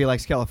 also, he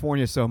likes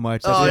California so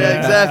much. Oh, That's- yeah,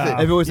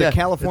 exactly. If it was Yeah. a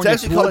California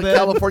it's actually tool called bed, a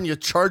California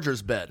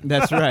Chargers bed.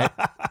 That's right.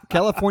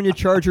 California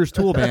Chargers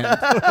tool bed.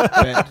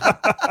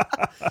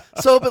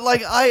 So, but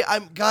like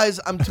I'm guys,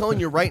 I'm telling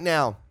you right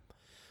now.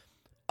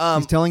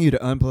 He's telling you to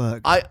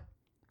unplug.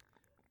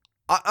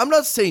 I'm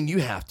not saying you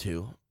have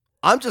to.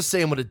 I'm just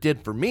saying what it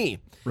did for me.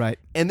 Right.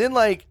 And then,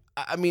 like,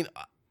 I mean,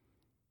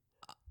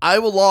 I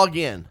will log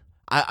in.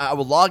 I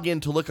will log in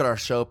to look at our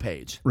show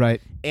page.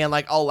 Right. And,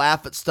 like, I'll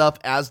laugh at stuff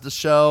as the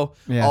show.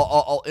 Yeah.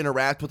 I'll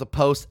interact with a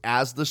post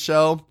as the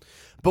show.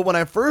 But when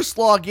I first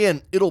log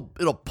in, it'll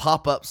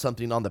pop up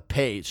something on the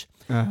page.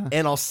 Uh-huh.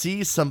 And I'll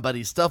see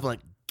somebody's stuff. I'm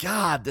like,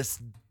 God, this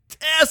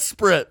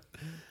desperate.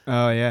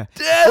 Oh, yeah.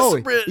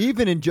 Desperate. Oh,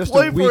 even in just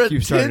play a for week, you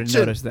started to attention.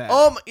 notice that.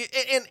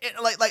 And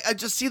like I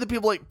just see the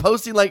people like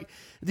posting like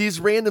these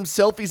random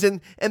selfies and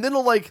then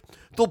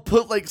they'll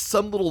put like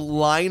some little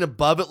line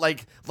above it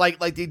like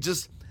they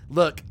just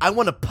look, I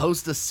want to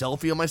post a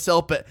selfie of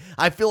myself, but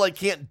I feel I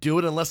can't do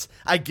it unless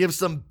I give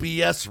some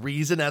BS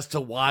reason as to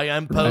why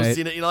I'm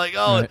posting it. You know, like,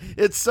 oh, Right.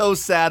 it's so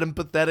sad and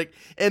pathetic.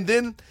 And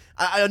then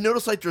I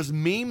noticed like there's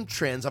meme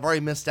trends I've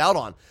already missed out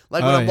on.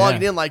 Like when I'm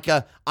logging in, like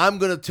I'm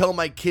gonna tell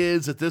my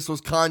kids that this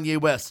was Kanye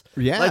West.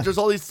 Yeah. Like there's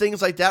all these things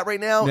like that right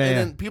now, Yeah, and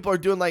yeah. then people are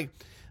doing like,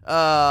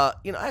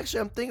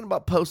 actually I'm thinking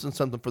about posting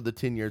something for the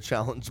 10-year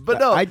challenge, but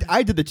no,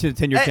 I did the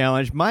 10-year Hey.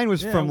 challenge. Mine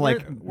was Yeah, from where-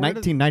 like where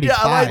did- 1995. Yeah,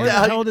 I like Where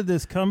that. the hell did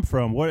this come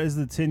from? What is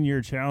the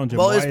 10-year challenge? And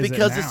well, why it's is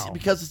because it now?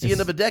 it's the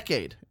end of a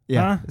decade.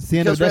 Yeah, Huh? it's the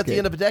end Because of we're the at the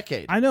end of a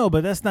decade. I know,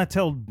 but that's not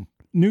till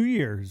New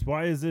Year's.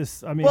 Why is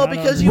this? I mean, Well, I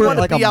don't because you We're want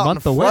to like a be out in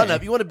month front away.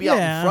 of. You want to be out in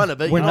Yeah. front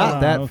of it. We're you know? not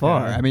that okay.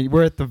 far. I mean,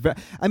 we're at the.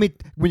 I mean,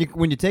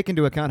 when you take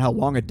into account how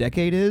long a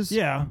decade is,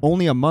 Yeah.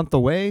 only a month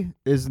away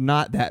is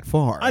not that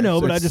far. I know,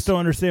 So but I it's- just don't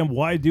understand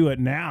why do it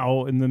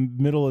now in the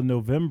middle of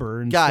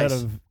November instead Guys.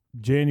 of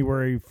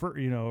January,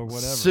 or whatever.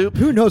 Soup.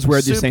 Who knows where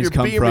these Soup, things you're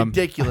come being from?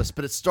 ridiculous,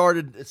 but it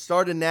started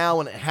now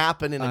and it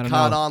happened and I it don't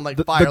caught know. on like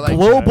the, fire. The like,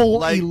 global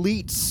like-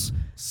 elites.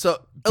 So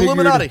figured-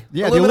 Illuminati.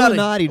 Yeah, the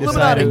Illuminati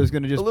decided it was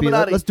going to just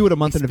Illuminati. be. Let's do it a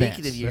month in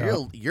Speaking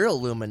advance. of you're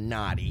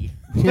Illuminati.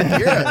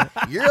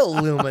 you're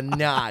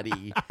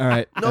Illuminati. All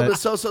right. No, but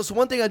so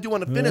one thing I do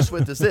want to finish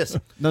with is this.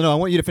 no. I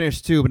want you to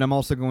finish too, but I'm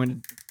also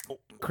going to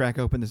crack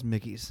open this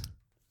Mickey's.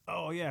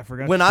 Oh yeah, I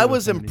forgot. When to I do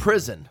was in somebody.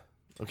 prison,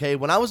 okay,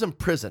 when I was in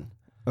prison,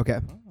 Okay.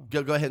 go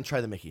ahead and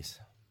try the Mickeys.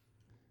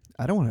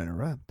 I don't want to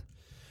interrupt.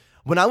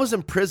 When I was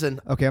in prison,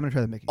 Okay, I'm going to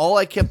try the Mickey's. all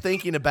I kept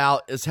thinking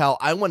about is how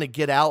I want to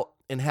get out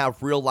and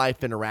have real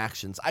life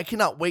interactions. I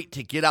cannot wait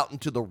to get out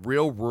into the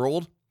real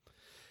world.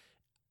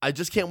 I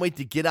just can't wait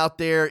to get out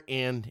there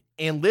and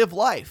live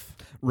life.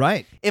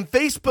 Right. And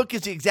Facebook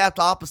is the exact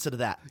opposite of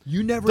that.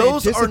 You never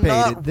Those are anticipated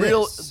not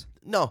real. this.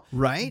 No.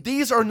 Right?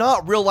 These are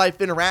not real life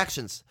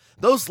interactions.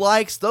 Those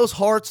likes, those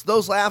hearts,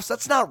 those laughs,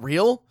 that's not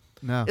real.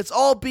 No. It's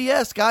all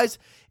BS, guys.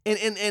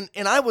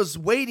 And I was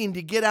waiting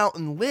to get out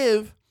and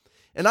live,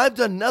 and I've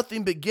done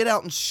nothing but get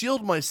out and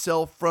shield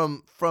myself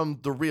from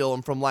the real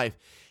and from life.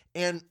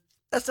 And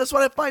that's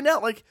what I find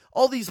out. Like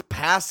all these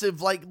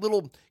passive like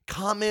little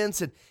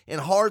comments and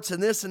hearts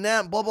and this and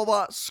that and blah blah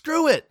blah.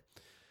 Screw it.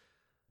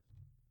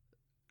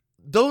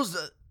 Those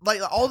like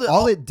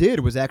all it did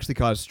was actually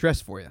cause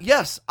stress for you.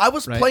 Yes, I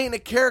was Right. playing a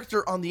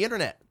character on the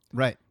internet.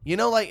 Right. You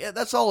know, like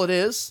that's all it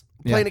is.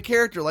 Yeah. Playing a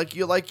character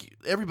like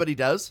everybody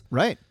does.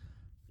 Right.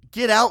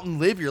 Get out and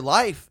live your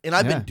life, and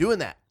I've Yeah. been doing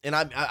that. And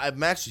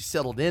I'm actually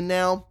settled in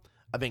now.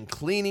 I've been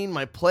cleaning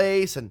my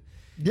place, and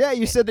Yeah,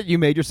 you said that you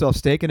made yourself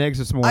steak and eggs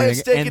this morning, I had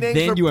steak and and eggs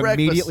then for you breakfast.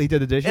 immediately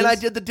did the dishes. And I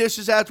did the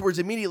dishes afterwards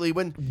immediately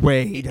when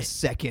Wait a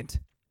second,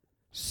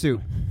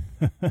 Soup.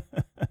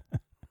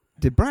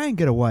 Did Brian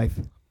get a wife?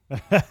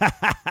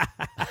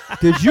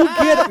 Did you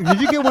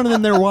get one of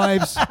them their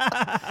wives?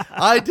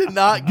 I did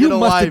not get You a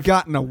must wife. have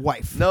gotten a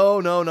wife. No.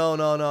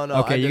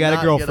 Okay, I you did got a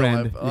not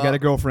girlfriend. get a wife. You got a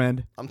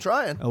girlfriend, I'm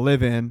trying. a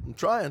live-in. I'm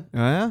trying.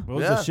 Yeah. What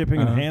was Yeah. the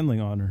shipping and handling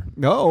on her?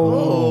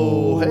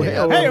 Oh,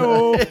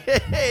 hey,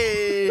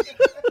 hey.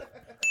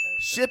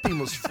 Shipping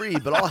was free,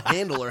 but I'll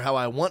handle her how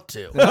I want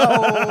to.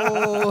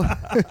 Oh.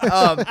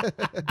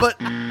 But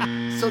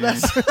so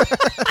that's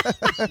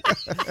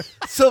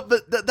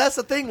that's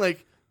the thing.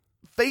 Like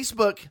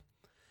Facebook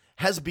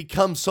has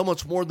become so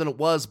much more than it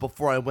was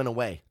before I went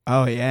away.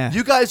 Oh yeah.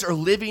 You guys are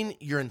living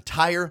your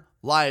entire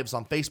lives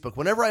on Facebook.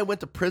 Whenever I went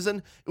to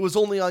prison, it was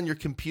only on your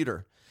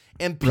computer.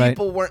 And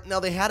people weren't, now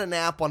they had an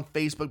app on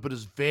Facebook, but it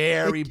was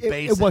very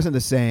basic. It wasn't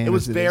the same. It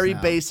was as is very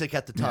now. basic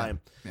at the time.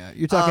 Yeah.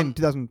 You're talking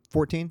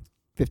 2014,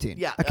 15.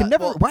 Yeah, I can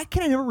never. well- why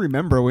can I never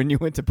remember when you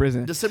went to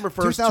prison? December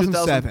 1st,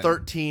 2007.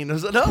 2013.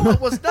 No,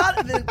 it was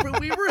not.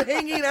 We were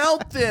hanging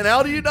out then.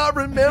 How do you not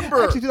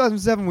remember? Actually,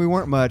 2007 we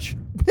weren't much.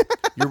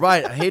 You're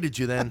right. I hated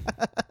you then.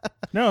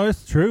 No,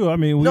 it's true. I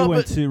mean, we No,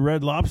 went but- to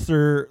Red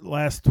Lobster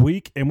last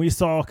week, and we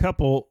saw a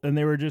couple, and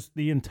they were just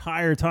the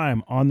entire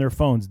time on their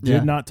phones, did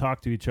Yeah. not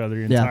talk to each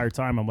other the Yeah. entire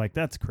time. I'm like,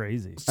 that's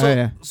crazy. So, Oh,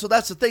 yeah. so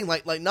that's the thing.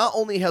 Like not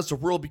only has the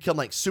world become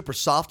like super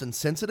soft and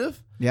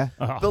sensitive, Yeah.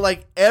 but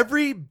like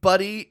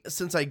everybody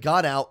since I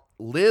got out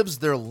lives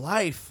their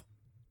life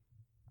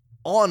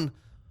on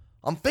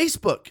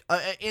Facebook.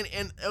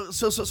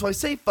 So I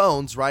say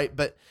phones, right?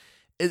 But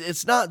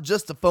it's not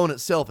just the phone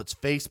itself. It's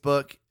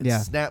Facebook. It's Yeah.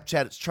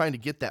 Snapchat. It's trying to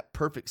get that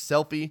perfect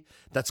selfie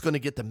that's going to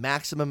get the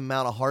maximum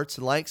amount of hearts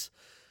and likes.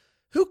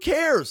 Who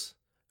cares?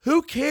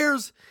 Who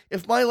cares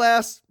if my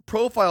last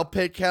profile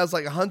pic has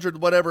like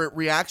 100 whatever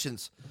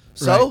reactions?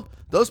 So Right.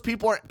 those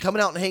people aren't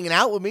coming out and hanging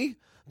out with me.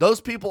 Those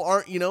people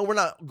aren't, we're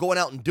not going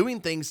out and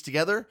doing things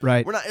together.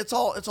 Right. We're not. It's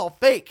all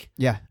fake.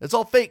 Yeah. It's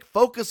all fake.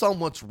 Focus on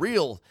what's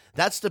real.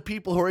 That's the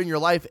people who are in your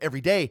life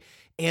every day.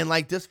 And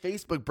like this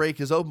Facebook break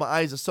has opened my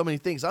eyes to so many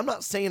things. I'm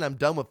not saying I'm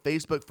done with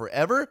Facebook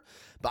forever,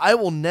 but I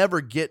will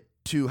never get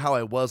to how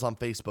I was on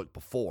Facebook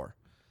before.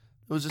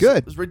 It was just Good.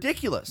 It was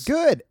ridiculous.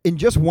 Good. In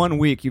just 1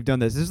 week, you've done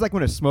this. This is like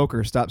when a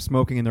smoker stops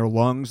smoking in their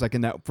lungs, like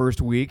in that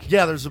first week.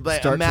 Yeah, there's a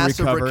Start to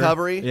massive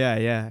recovery. Yeah,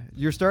 yeah.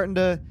 You're starting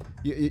to.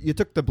 You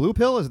took the blue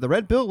pill? Is it the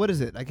red pill? What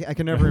is it? I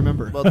can never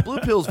remember. Well, the blue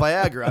pill's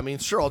Viagra. I mean,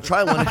 sure, I'll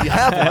try one if you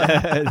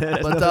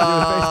have one.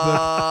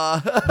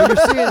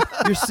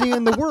 But you're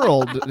seeing the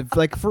world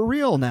like for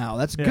real now.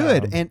 That's Yeah.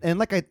 good. And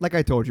like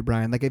I told you,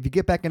 Brian, like if you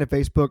get back into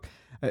Facebook,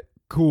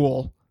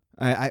 cool.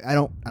 I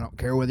don't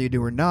care whether you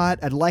do or not.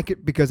 I'd like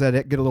it because I'd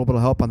get a little bit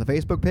of help on the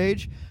Facebook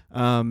page.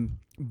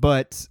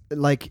 But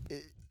like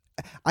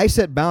I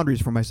set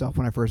boundaries for myself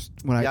when I first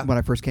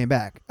came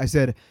back. I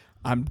said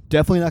I'm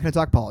definitely not going to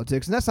talk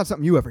politics, and that's not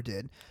something you ever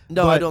did.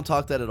 No, But- I don't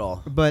talk that at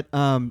all. But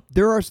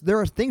there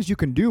are things you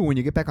can do when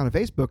you get back onto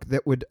Facebook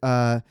that would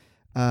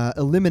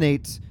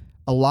eliminate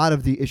a lot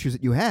of the issues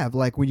that you have.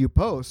 Like when you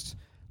post,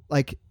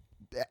 like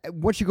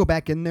once you go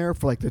back in there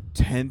for like the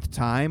 10th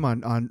time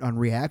on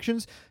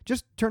reactions,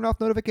 just turn off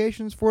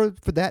notifications for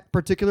that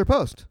particular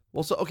post.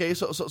 Well, so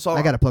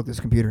I got to plug this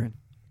computer in.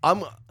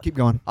 I'm Keep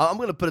going.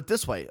 going to put it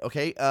this way,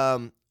 okay?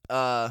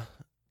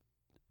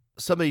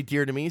 Somebody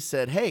dear to me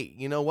said, "Hey,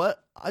 you know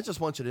what? I just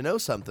want you to know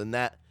something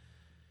that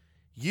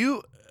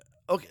you."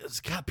 Okay,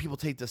 God, people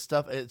take this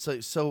stuff. It's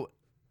like so.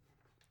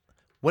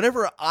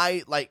 Whenever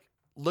I like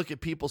look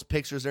at people's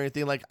pictures and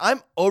everything, like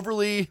I'm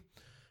overly,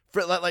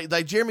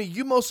 like Jeremy,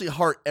 you mostly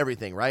heart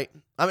everything, right?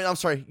 I mean, I'm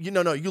sorry, you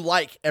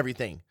like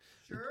everything.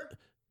 Sure.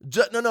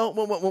 No.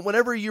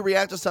 Whenever you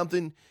react to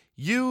something,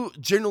 you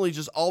generally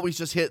just always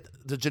just hit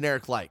the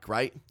generic like,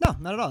 right? No,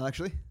 not at all,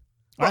 actually.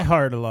 I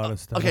heart a lot of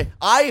stuff. Okay,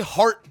 I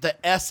heart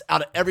the S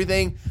out of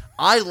everything.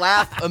 I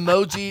laugh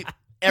emoji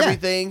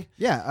everything.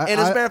 Yeah, and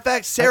as a matter of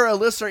fact, Sarah, a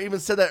listener,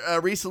 even said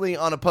that recently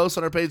on a post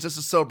on her page. This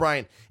is so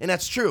Brian, and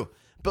that's true.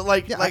 But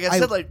like I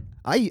said,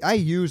 I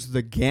use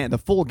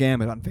the full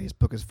gamut on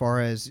Facebook as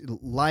far as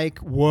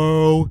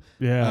whoa.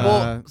 Yeah.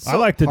 Well, I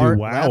like to do heart,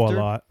 WoW laughter.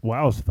 a lot.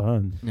 WoW's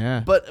fun.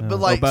 Yeah. but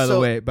like by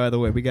so, the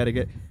way, we got to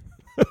get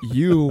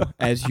you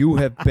as you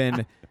have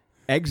been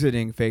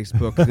exiting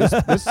Facebook. This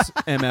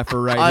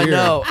MFer right I here.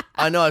 know.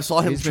 I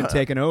saw him. He's been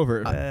taking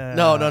over.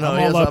 No, I'm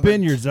he has all up not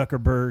in your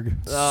Zuckerberg.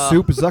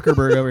 Soup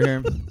Zuckerberg over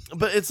here.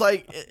 But it's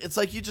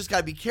like you just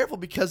gotta be careful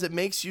because it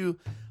makes you.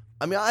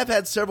 I mean, I've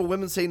had several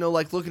women say,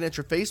 like looking at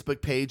your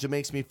Facebook page, it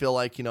makes me feel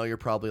like you're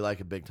probably like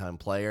a big time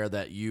player,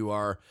 that you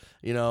are,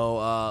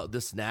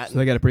 this and that. So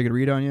they got a pretty good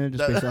read on you,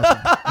 just based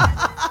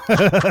off.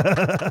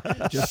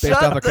 Just based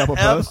Shut off a couple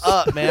the F posts.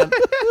 up, man.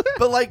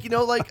 But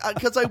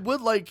because I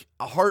would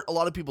heart a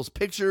lot of people's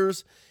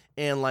pictures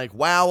and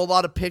wow a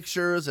lot of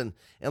pictures and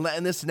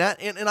this and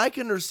that, and I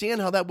can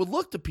understand how that would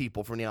look to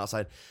people from the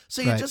outside.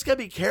 So you Right. just gotta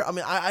be careful. I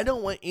mean, I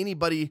don't want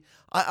anybody.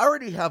 I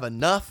already have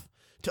enough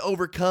to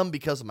overcome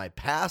because of my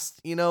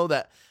past.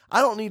 That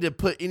I don't need to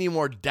put any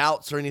more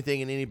doubts or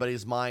anything in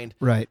anybody's mind.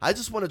 Right. I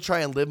just want to try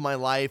and live my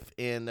life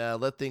and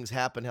let things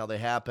happen how they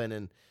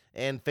happen.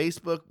 And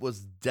Facebook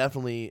was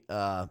definitely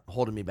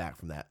holding me back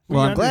from that.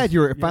 Well, Yeah, I'm glad there's- you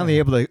were finally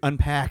able to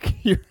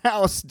unpack your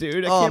house,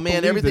 dude. I Oh can't man,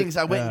 believe everything's.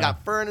 that. I went and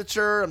got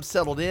furniture. I'm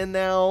settled in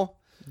now.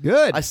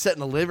 Good. I sat in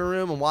the living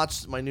room and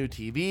watched my new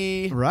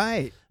TV.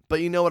 Right. But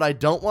you know what I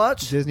don't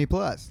watch? Disney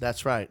Plus.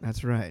 That's right.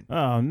 That's right.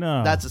 Oh,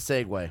 no. That's a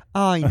segue.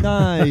 I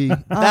know.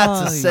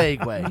 That's a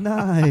segue.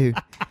 No.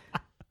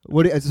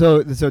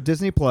 So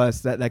Disney Plus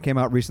that came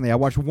out recently. I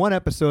watched one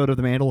episode of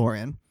The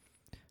Mandalorian.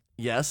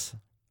 Yes.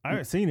 I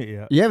haven't seen it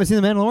yet. You haven't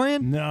seen The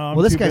Mandalorian? No, I'm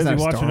well, this too guy's busy not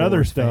a watching Star other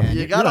Wars stuff. fan.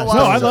 You gotta You're not watch.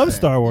 No, a I Star love Wars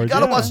Star Wars. You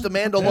gotta yeah. watch The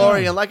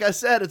Mandalorian. Like I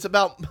said, it's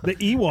about The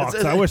Ewoks.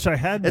 It's- I wish I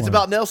had it's one.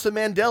 about Nelson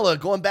Mandela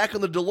going back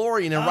on the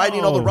DeLorean and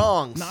righting all the Oh,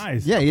 wrongs.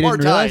 Nice. Yeah, you didn't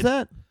realize Apartheid.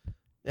 that?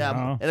 Yeah.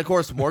 No. And of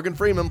course, Morgan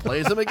Freeman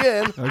plays him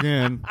again.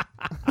 Again.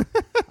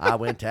 I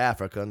went to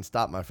Africa and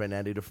stopped my friend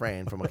Andy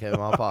Dufresne from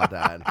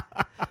apartheid.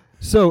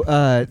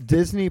 So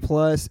Disney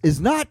Plus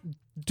is not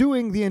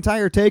doing the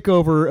entire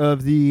takeover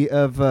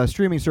of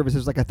streaming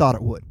services like I thought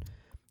it would.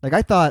 Like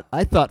I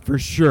thought for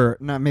sure,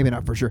 maybe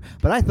not for sure,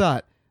 but I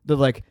thought that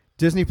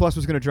Disney Plus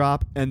was going to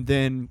drop, and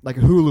then like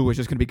Hulu was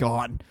just going to be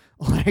gone.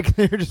 Like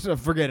they're just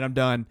forget it, I'm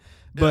done.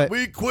 But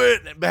we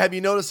quit. But have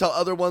you noticed how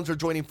other ones are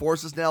joining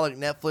forces now? Like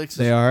Netflix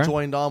They is are.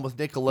 joined on with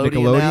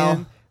Nickelodeon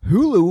now.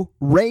 Hulu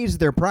raised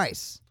their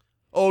price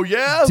Oh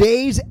yeah,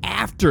 days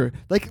after.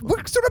 Like,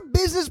 what sort of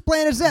business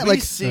plan is that? we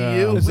Like, see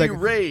you. It's We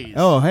like, raise.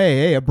 oh,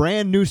 hey, a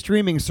brand new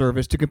streaming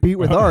service to compete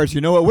with ours.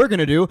 You know what we're going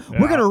to do?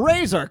 We're going to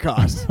raise our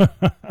costs.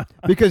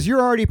 Because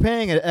you're already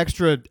paying an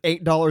extra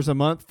 $8 a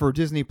month for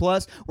Disney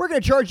Plus. We're going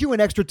to charge you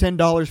an extra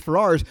 $10 for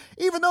ours,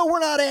 even though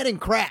we're not adding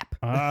crap.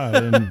 I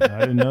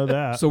didn't know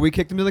that. So we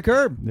kicked them to the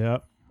curb. yeah.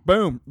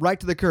 Boom, right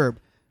to the curb.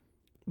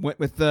 Went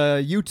with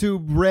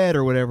YouTube Red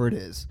or whatever it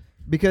is.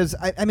 Because,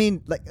 I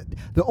mean, like,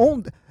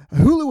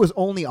 Hulu was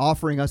only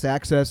offering us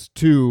access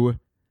to,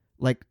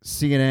 like,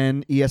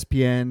 CNN,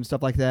 ESPN,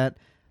 stuff like that.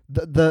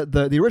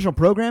 The original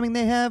programming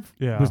they have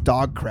was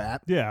dog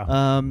crap.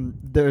 Yeah.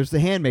 There's The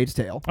Handmaid's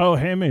Tale. Oh,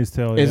 Handmaid's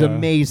Tale Is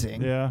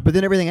amazing. Yeah. But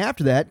then everything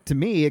after that, to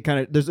me, it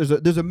kind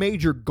of there's a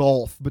major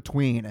gulf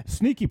between.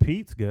 Sneaky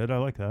Pete's good. I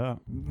like that.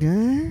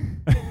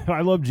 Eh?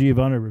 I love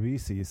Giovanni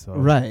Ribisi. So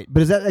Right.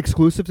 But is that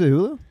exclusive to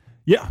Hulu?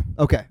 Yeah.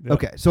 Okay. Yep.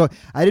 Okay. So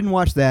I didn't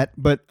watch that,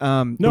 but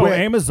No,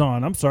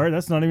 Amazon. I'm sorry,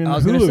 that's not even I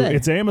was gonna Hulu. say.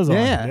 It's Amazon.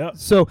 Yeah. Yep.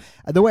 So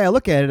the way I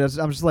look at it is,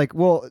 I'm just like,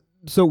 well,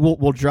 so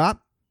we'll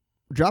drop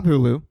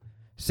Hulu,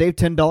 save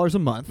 $10 a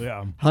month,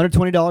 Yeah.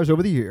 $120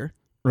 over the year,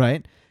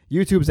 right?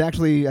 YouTube's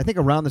actually, I think,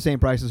 around the same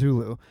price as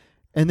Hulu,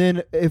 and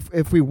then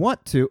if we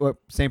want to, or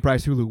same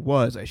price Hulu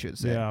was, I should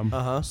say.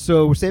 Yeah.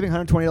 So we're saving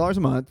 $120 a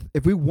month.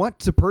 If we want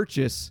to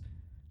purchase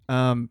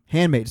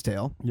Handmaid's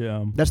Tale,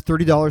 Yeah. that's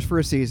 $30 for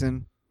a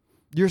season.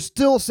 You're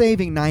still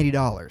saving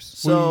 $90.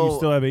 So you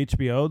still have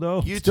HBO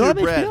though? Still have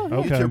YouTube Red. HBO?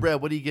 Okay. YouTube Red.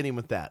 What are you getting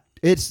with that?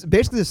 It's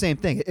basically the same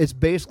thing. It's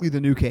basically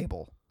the new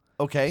cable.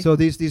 Okay. So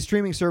these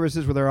streaming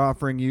services where they're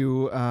offering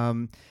you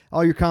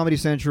all your Comedy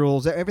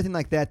Centrals, everything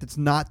like that. That's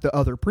not the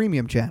other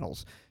premium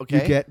channels.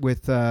 Okay. You get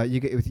with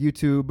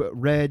YouTube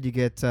Red. You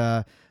get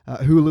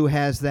Hulu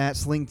has that.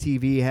 Sling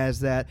TV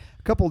has that.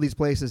 A couple of these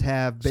places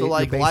have. So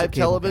like the basic live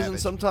cable television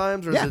package.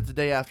 sometimes, or Yeah. is it the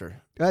day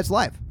after? It's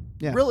live.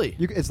 Yeah. Really?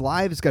 It's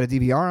live. It's got a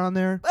DVR on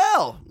there.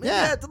 Well, maybe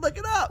Yeah. I have to look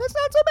it up. That's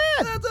not so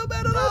bad. Not so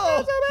bad at That's all.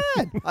 not so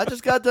bad. I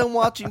just got done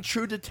watching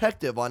True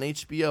Detective on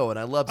HBO, and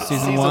I loved it.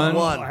 Season one?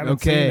 I haven't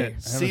Okay. seen it. I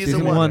haven't Season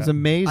seen it one. One's yet.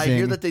 amazing. I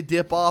hear that they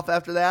dip off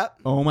after that.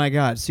 Oh my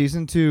God!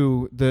 Season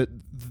 2,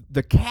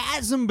 the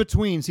chasm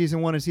between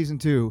season 1 and season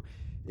 2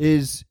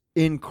 is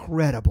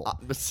incredible.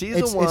 But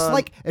season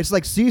one, it's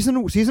like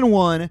season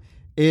 1.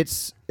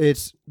 It's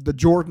the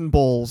Jordan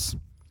Bulls,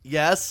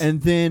 yes,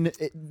 and then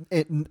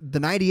the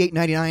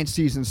 98-99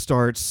 season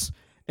starts,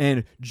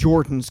 and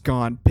Jordan's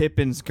gone,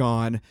 Pippen's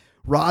gone,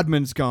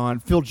 Rodman's gone,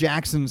 Phil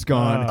Jackson's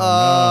gone.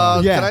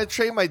 Yeah. Can I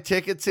trade my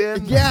tickets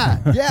in? Yeah.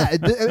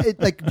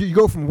 Like you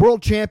go from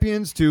world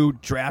champions to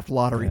draft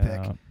lottery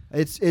pick.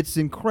 It's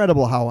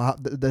incredible how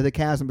the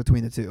chasm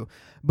between the two.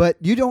 But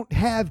you don't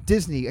have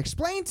Disney.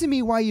 Explain to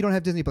me why you don't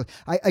have Disney Plus.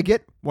 I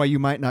get why you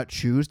might not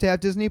choose to have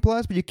Disney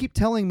Plus, but you keep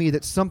telling me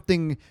that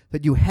something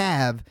that you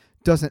have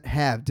doesn't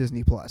have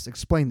Disney Plus.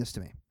 Explain this to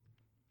me.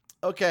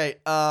 Okay.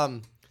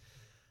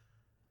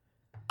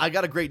 I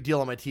got a great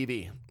deal on my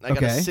TV. I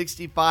got a Okay.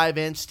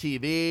 65-inch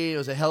TV. It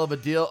was a hell of a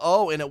deal.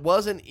 Oh, and it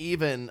wasn't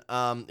even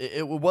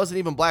it wasn't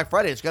even Black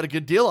Friday. It's got a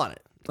good deal on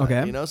it.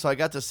 Okay. So I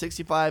got the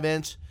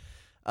 65-inch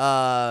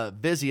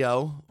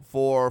Vizio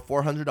for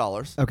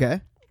 $400. Okay.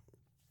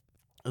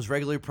 It was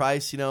regularly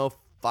priced,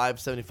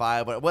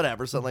 $575,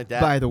 whatever, something like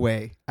that. By the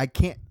way, I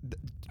can't.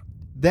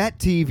 That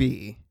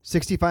TV,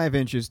 65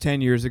 inches,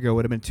 10 years ago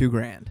would have been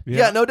 $2,000.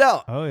 Yeah, no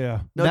doubt. Oh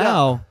yeah. No doubt.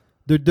 Now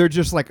they're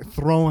just like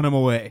throwing them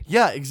away.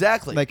 Yeah,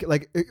 exactly. Like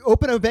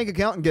open a bank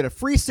account and get a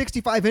free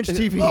 65-inch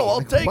TV. Oh, I'll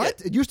Like, take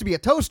what? it. It used to be a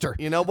toaster.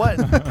 You know what?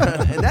 and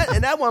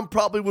that one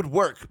probably would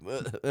work.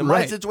 In my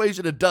Right.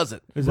 situation, it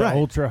doesn't. Is Right. it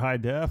ultra high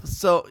def?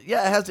 So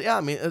yeah, it has.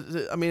 Yeah,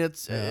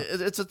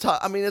 it's a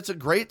top. It's a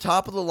great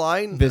top of the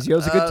line.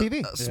 Vizio's a good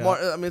TV. Smart.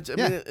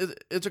 Yeah.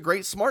 It's a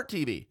great smart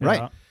TV.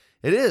 Right. Yeah.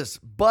 It is,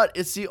 but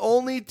it's the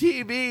only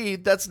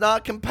TV that's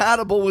not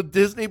compatible with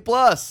Disney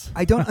Plus.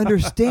 I don't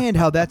understand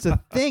how that's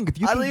a thing. If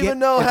you I can don't get, even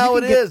know if how you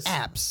it can get is.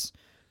 apps,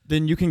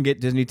 then you can get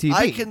Disney TV.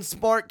 I can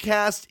smart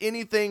cast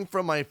anything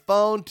from my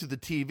phone to the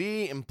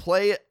TV and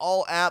play it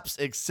all apps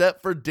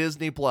except for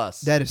Disney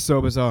Plus. That is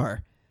so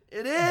bizarre.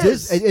 It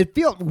is. It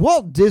feels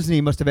Walt Disney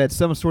must have had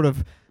some sort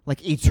of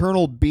like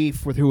eternal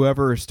beef with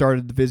whoever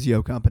started the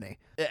Vizio company.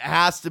 It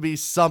has to be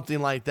something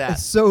like that.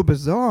 It's so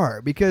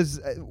bizarre because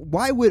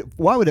why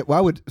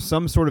would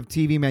some sort of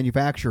TV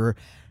manufacturer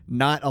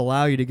not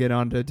allow you to get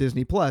onto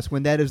Disney Plus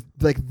when that is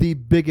like the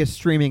biggest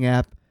streaming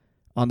app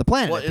on the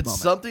planet? Well, at the it's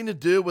moment? something to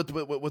do with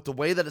the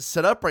way that it's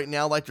set up right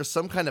now. Like there's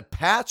some kind of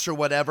patch or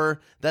whatever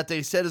that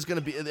they said is going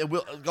to be. It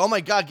will. Oh my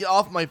God! Get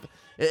off my.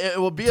 It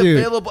will be Dude,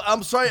 available.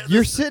 I'm sorry.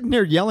 You're sitting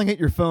there yelling at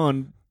your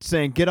phone,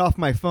 saying "Get off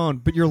my phone,"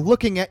 but you're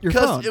looking at your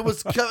phone. because it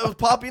was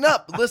popping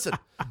up. Listen,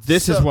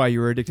 This is so- why you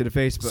were addicted to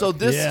Facebook. So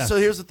this. Yes. So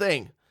here's the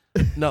thing.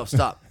 No,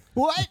 stop.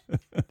 What?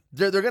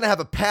 They're going to have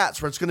a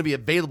patch where it's going to be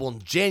available in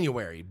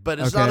January, but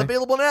it's not Okay.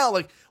 available now.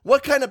 Like,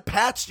 what kind of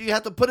patch do you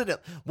have to put it in?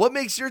 What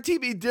makes your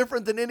TV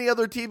different than any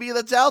other TV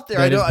that's out there?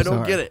 I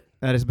don't get it.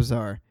 That is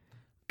bizarre.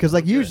 Because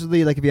like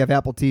usually, like if you have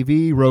Apple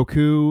TV,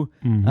 Roku,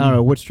 I don't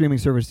know, what streaming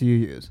service do you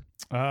use?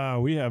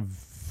 We have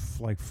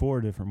like 4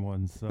 different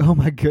ones. So. Oh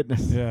my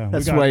goodness. Yeah, we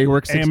that's got why you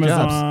work 6 jobs.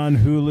 Amazon,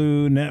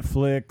 Hulu,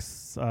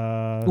 Netflix.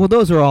 Well,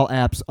 those are all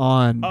apps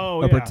on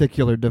Oh, a yeah.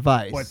 particular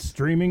device. What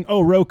streaming?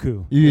 Oh,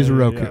 Roku. You use Yeah,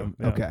 Roku.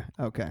 yeah.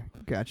 Okay,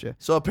 gotcha.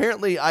 So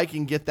apparently I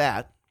can get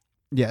that.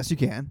 Yes, you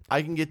can.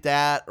 I can get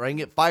that, or I can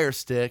get Fire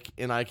Stick,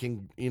 and I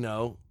can,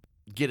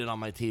 get it on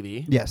my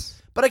TV.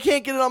 Yes. But I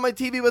can't get it on my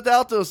TV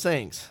without those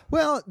things.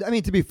 Well, I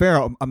mean, to be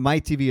fair, my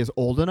TV is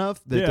old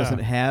enough that it Yeah. doesn't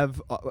have.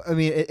 I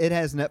mean, it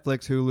has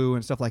Netflix, Hulu,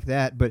 and stuff like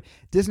that. But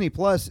Disney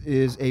Plus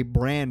is a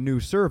brand new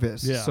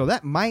service, Yeah. so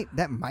that might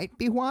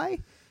be why.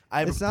 I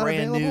have It's a not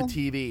brand available? new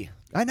TV.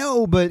 I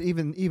know, but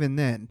even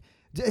then,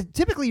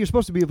 typically you're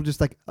supposed to be able to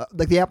just like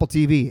the Apple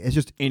TV. It's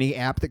just any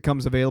app that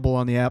comes available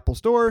on the Apple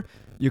Store.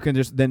 You can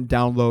just then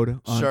download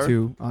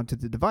onto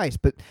the device.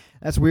 But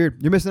that's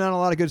weird. You're missing out on a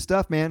lot of good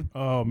stuff, man.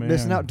 Oh man,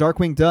 Missing out.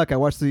 Darkwing Duck. I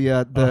watched I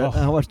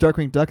watched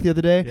Darkwing Duck the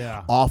other day.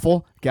 Yeah.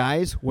 Awful,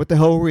 guys. What the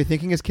hell were we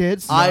thinking as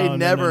kids? I no.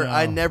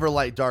 never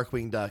liked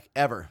Darkwing Duck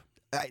ever.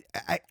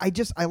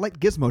 I like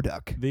Gizmo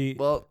Duck.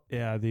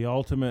 The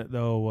ultimate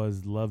though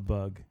was Love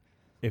Bug.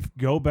 If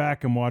go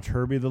back and watch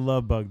Herbie the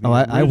Love Bug, the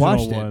I original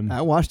watched one. it. I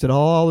watched it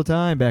all the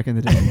time back in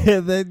the day.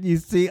 And then you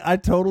see, I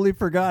totally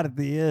forgot at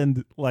the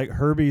end, like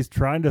Herbie's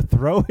trying to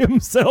throw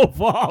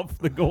himself off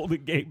the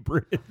Golden Gate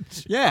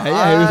Bridge. yeah,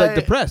 he was like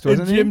depressed, And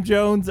wasn't he? Jim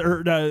Jones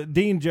or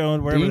Dean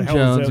Jones, wherever Dean the hell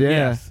Jones, is yeah.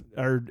 yes,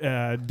 or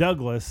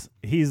Douglas,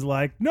 he's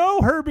like,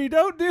 "No, Herbie,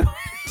 don't do it,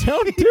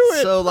 don't do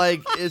it." So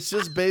like it's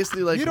just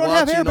basically like You don't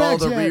have watching all airbags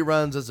the yet.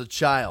 reruns as a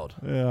child.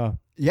 Yeah,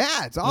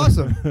 Yeah, it's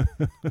awesome.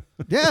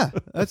 Yeah,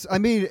 that's. I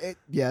mean,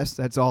 yes,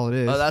 that's all it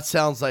is. Oh, that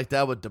sounds like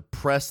that would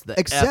depress the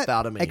F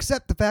out of me.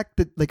 Except the fact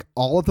that like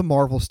all of the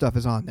Marvel stuff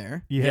is on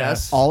there.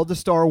 Yes. All of the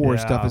Star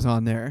Wars Yeah. stuff is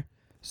on there.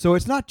 So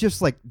it's not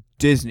just like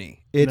Disney.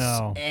 It's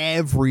No.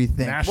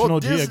 everything. National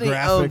Disney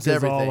Geographic owns is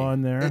everything. all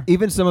on there.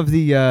 Even some of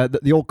the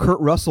old Kurt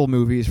Russell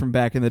movies from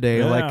back in the day,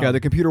 Yeah. like the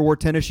Computer Wore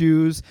Tennis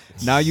Shoes.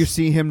 Now you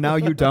see him, now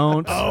you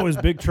don't. Oh, is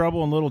Big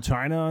Trouble in Little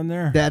China on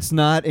there? That's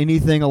not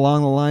anything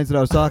along the lines that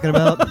I was talking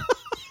about.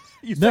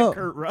 You No. said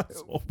Kurt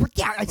Russell.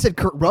 Yeah, I said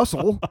Kurt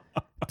Russell.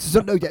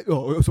 So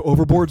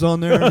Overboard's on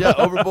there. Yeah,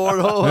 Overboard.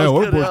 Oh, Yeah, that's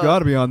good, Overboard's got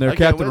to be on there. I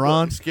can't Captain wait to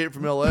Ron. Escape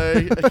from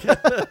L.A.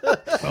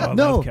 Oh, I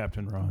No. love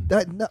Captain Ron.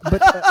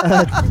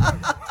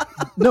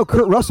 No,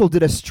 Kurt Russell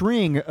did a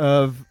string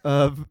of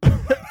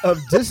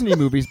Disney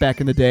movies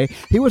back in the day.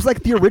 He was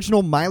like the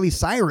original Miley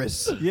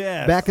Cyrus.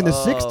 Yes. Back in the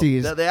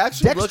 60s. They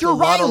actually Dexter look a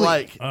lot Riley.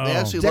 alike. Oh. They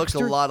actually look a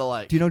lot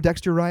alike. Do you know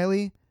Dexter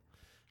Riley?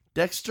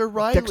 Dexter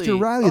Riley? Dexter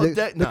Riley, Oh,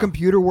 the no.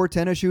 computer wore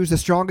tennis shoes, the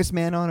strongest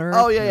man on earth.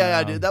 Oh, yeah,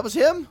 I did. That was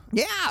him?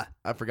 Yeah.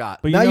 I forgot.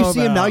 But Now you know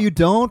see him, now about- you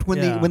don't. When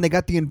Yeah. they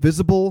got the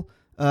invisible.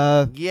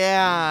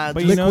 Yeah.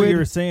 But you know, Liquid. you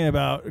were saying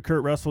about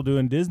Kurt Russell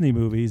doing Disney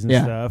movies and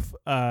Yeah. stuff.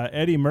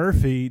 Eddie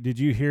Murphy, did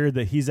you hear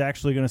that he's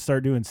actually going to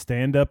start doing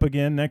stand up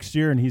again next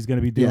year, and he's going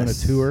to be doing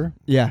Yes. a tour?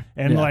 Yeah.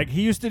 And yeah. like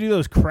he used to do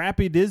those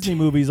crappy Disney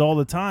movies all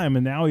the time,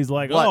 and now he's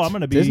like, What? "Oh, I'm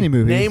going to be Disney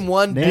movies. Name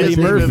one Eddie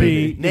Disney Murphy, movie.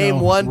 you Name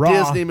know, one Raw.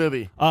 Disney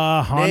movie.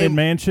 Haunted Name-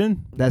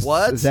 Mansion." That's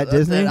What? is that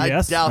Disney? I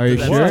Yes. doubt Are you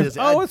that sure? that's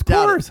Disney. Oh, I of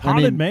doubt course, it.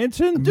 Haunted mean,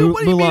 Mansion. Dude,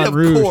 what do you mean, Moulin of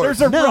Rouge. course?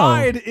 There's a No.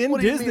 ride in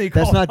What do you Disney mean?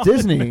 That's called not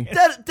Disney.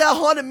 That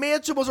Haunted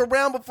Mansion was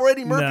around before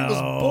Eddie Murphy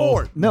was No.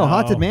 born. No, No.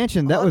 Haunted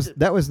Mansion. That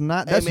was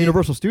not. Hey, That's man,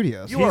 Universal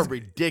Studios. You are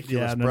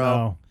ridiculous, Yeah, no, bro.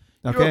 no.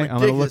 You're Okay, I'm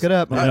gonna look it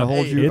up. I'm ridiculous. gonna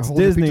hold Hey, you. It's hold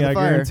your feet Disney, to the I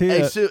fire. guarantee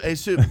Hey, it.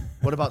 Soup,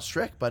 what about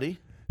Shrek, buddy?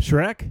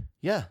 Shrek.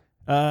 Yeah.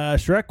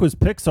 Shrek was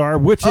Pixar,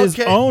 which is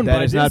Okay. owned That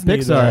by is not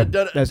Disney. Pixar.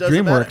 though. That's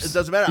doesn't matter. DreamWorks. It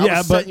doesn't matter. Yeah, I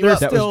was but setting you they're up.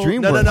 That was still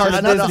DreamWorks. No, That's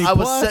I Disney was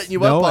Plus. setting you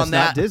No, up on it's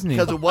not that Disney.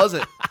 because it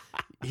wasn't.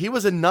 He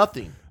was in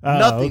nothing. Oh,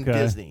 Nothing okay.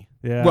 Disney.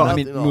 Yeah. Well, I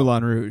mean, Nothing at all.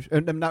 Moulin Rouge.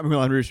 Not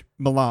Moulin Rouge.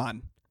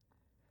 Milan.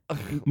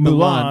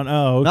 Mulan.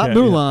 Oh, okay. Not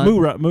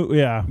Mulan.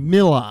 Yeah.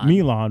 Milan.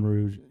 Milan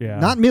Rouge. Yeah.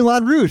 Not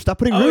Milan Rouge. Stop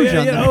putting Oh, Rouge yeah,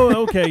 on yeah. there.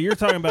 Oh, okay. You're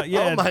talking about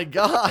Oh my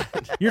God.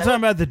 You're talking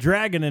about the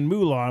dragon in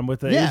Mulan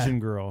with the Yeah. Asian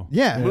girl.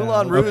 Yeah.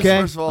 Moulin Rouge,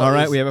 Okay. first of all. All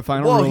right, is- we have a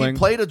final Whoa, ruling. he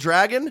played a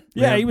dragon?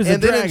 Yeah, he was and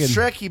a then dragon. in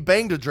Shrek, he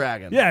banged a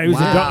dragon. Yeah, he was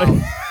Wow.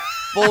 a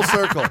Full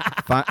circle.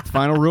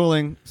 Final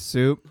ruling.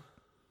 Soup.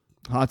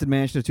 Haunted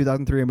Mansion, a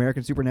 2003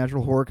 American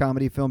supernatural horror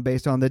comedy film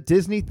based on the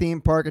Disney theme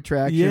park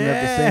attraction of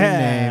the same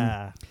name.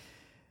 Yeah.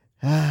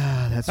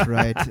 Ah, that's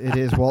right. It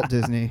is Walt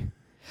Disney.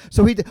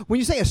 So when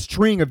you say a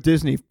string of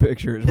Disney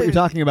pictures, what you're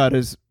talking about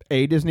is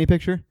a Disney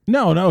picture?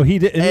 No, he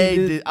did.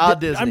 Disney.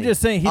 I'm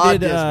just saying he A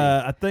did. Disney.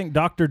 I think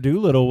Dr.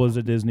 Dolittle was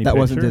a Disney. That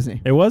wasn't picture.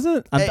 Disney. It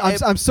wasn't.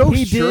 I'm so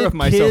he sure did of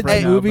myself kids'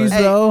 right now. movies, but-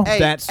 though.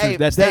 That's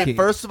the key.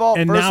 First of all,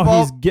 And first now of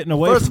all, he's getting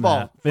away first from of all,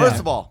 that. Yeah. First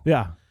of all,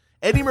 Yeah.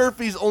 Eddie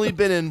Murphy's only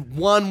been in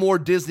one more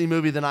Disney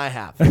movie than I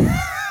have.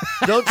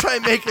 Don't try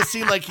and make it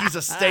seem like he's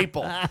a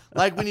staple.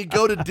 Like when you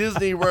go to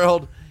Disney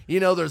World,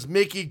 there's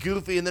Mickey,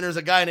 Goofy, and then there's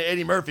a guy in an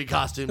Eddie Murphy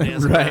costume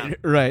dancing around.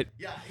 Right.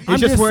 Yeah, He's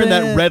just wearing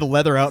that saying- red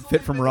leather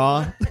outfit from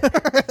Raw.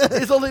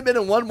 he's only been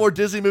in one more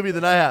Disney movie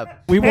than I have.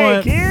 We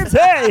want kids,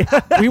 hey.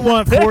 we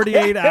want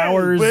 48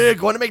 hours. We're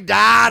going to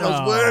McDonald's.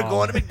 Oh. We're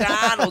going to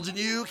McDonald's, and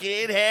you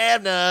can't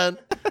have none.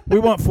 We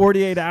want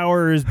 48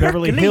 hours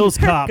Beverly Hills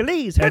Cop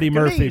Eddie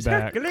Murphy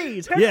back.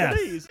 Hercules.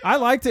 Yes, I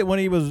liked it when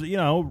he was,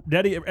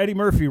 Eddie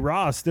Murphy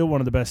Raw is still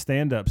one of the best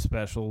stand-up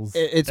specials.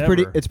 It's ever.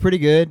 pretty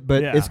good,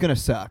 but Yeah. it's gonna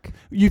suck.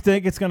 You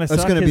think it's gonna suck?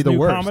 It's gonna be his the new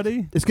worst.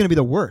 comedy? It's gonna be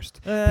the worst.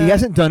 He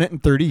hasn't done it in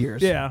 30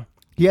 years. Yeah,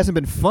 He hasn't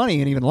been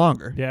funny in even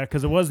longer. yeah,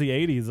 because it was the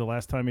 '80s the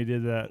last time he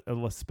did that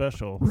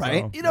special,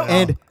 Right. so,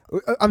 And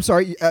I'm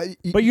sorry.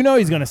 but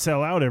he's gonna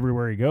sell out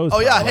everywhere he goes. Oh,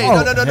 yeah. Hey,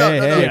 Oh, no.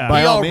 hey, yeah.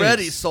 by He all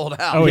already means. sold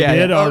out. Oh, he Yeah,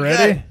 did yeah.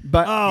 already. Okay.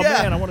 But Oh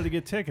Yeah. man, I wanted to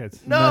get tickets.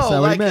 That's No, how we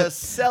like met. a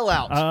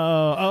sellout.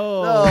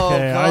 Oh,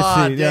 okay. I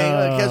God see. dang,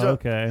 Yeah, because-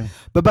 okay.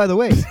 But by the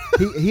way,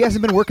 he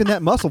hasn't been working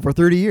that muscle for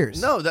 30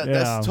 years. No, that's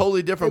Yeah. a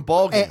totally different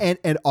ballgame.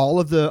 And all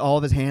of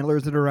his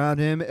handlers that are around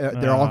him,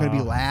 they're all going to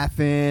be Oh.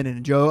 laughing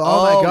and joke.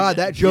 Oh my God,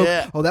 that joke!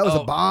 yeah. Oh, that was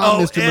a Oh,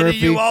 bomb, Mr. Eddie, Murphy.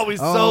 you always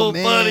so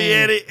man. funny,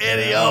 Eddie.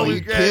 Eddie always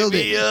he cracked killed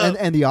me it. up.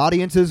 And the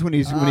audiences when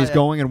he's yeah.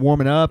 going and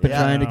warming up and Yeah.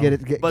 trying to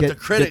get But the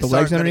critics the legs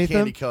aren't going underneath to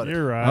candy him. coat it.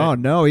 You're right. Oh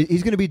no,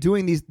 he's going to be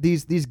doing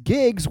these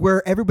gigs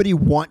where everybody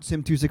wants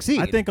him to succeed.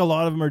 I think a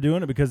lot of them are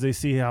doing it because they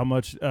see how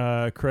much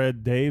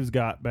cred Dave's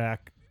got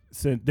back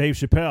since Dave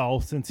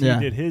Chappelle since he Yeah.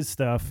 did his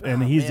stuff,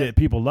 and man.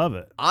 people love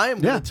it. I am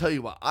going Yeah. to tell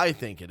you what I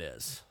think it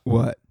is.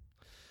 What?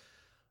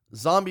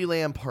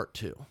 Zombieland Part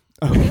 2.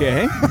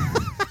 Okay.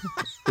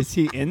 Is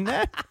he in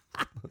that?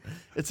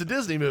 It's a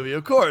Disney movie,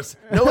 of course.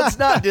 No, it's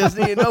not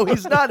Disney, and no,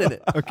 he's not in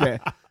it. Okay.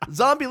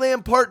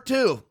 Zombieland Part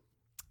 2.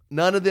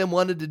 None of them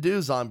wanted to do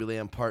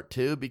Zombieland Part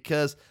 2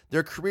 because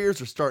their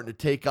careers are starting to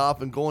take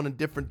off and going in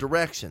different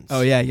directions.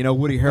 Oh yeah,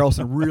 Woody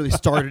Harrelson really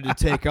started to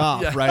take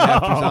off Yeah. right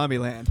after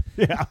Zombieland.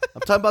 Yeah.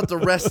 I'm talking about the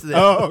rest of them.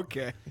 Oh,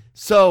 okay.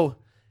 So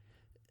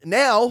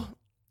now,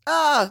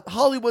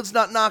 Hollywood's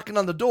not knocking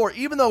on the door,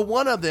 even though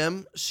one of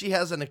them, she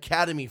has an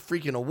Academy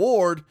freaking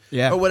award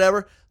Yeah. or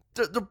whatever.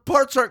 The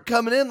parts aren't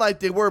coming in like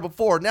they were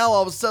before. Now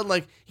all of a sudden,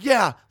 like,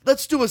 yeah,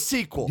 let's do a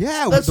sequel.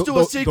 Yeah, let's the- do the-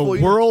 a sequel.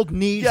 the world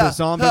needs a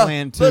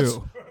Zombieland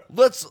too.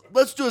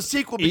 Let's do a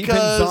sequel Even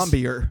because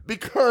zombier.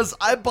 because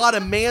I bought a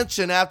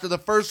mansion after the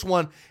first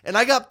one and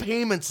I got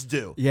payments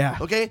due. Yeah.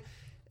 Okay.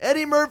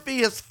 Eddie Murphy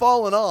has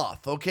fallen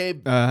off. Okay.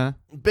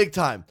 Big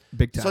time.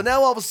 Big time. So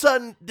now all of a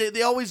sudden,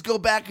 they always go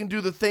back and do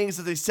the things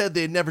that they said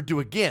they'd never do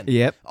again.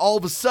 Yep. All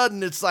of a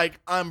sudden, it's like,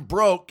 I'm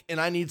broke and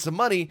I need some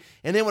money,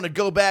 and they want to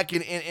go back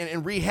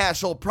and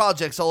rehash old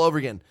projects all over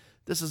again.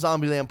 This is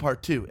Zombieland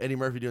Part 2. Eddie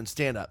Murphy doing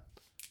stand-up.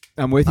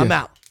 I'm with you. I'm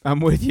out. I'm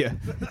with you.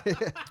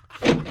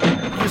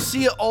 You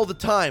see it all the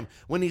time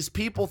when these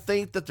people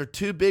think that they're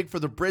too big for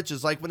the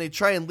britches, like when they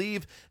try and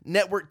leave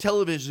network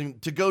television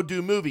to go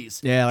do movies.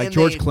 Yeah, like And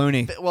George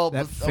Clooney. That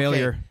That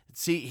failure.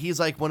 See, he's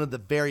like one of the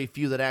very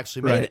few that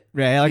actually made Right. it.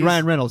 Yeah, like He's-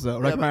 Ryan Reynolds though.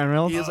 Like Yeah, but Ryan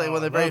Reynolds. He's like one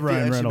of the very love few that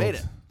Ryan actually made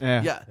Reynolds. it.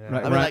 Yeah. Yeah. Right,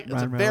 I mean, like, it's a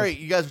Ryan very, Reynolds.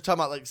 you guys were talking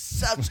about like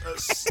such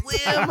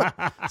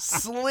a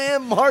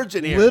slim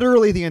margin here.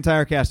 Literally the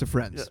entire cast of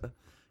Friends.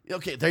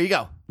 Okay, there you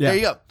go. Yeah. There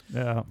you go.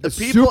 Yeah. The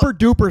people, Super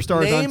duper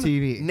stars name, on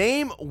TV.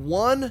 Name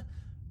one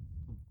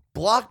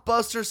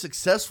blockbuster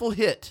successful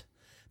hit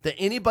that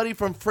anybody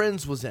from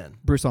Friends was in.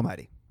 Bruce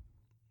Almighty.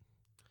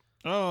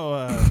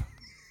 Oh,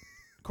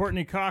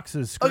 Courtney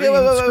Cox's Scream.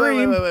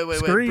 Okay, wait.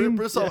 Scream.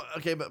 Bruce,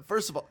 okay, but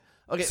first of all,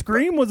 okay,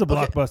 Scream was a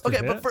blockbuster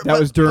Okay, hit. but That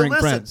was during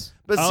listen, Friends.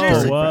 But Oh,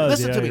 seriously, it was.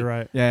 listen Yeah, to me. you're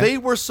right. Yeah. They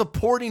were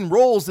supporting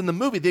roles in the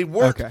movie. They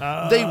weren't.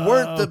 Okay. They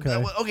weren't the.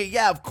 Okay. Okay,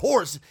 yeah, of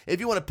course. If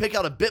you want to pick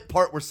out a bit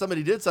part where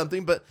somebody did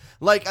something, but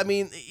like, I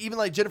mean, even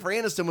like Jennifer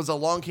Aniston was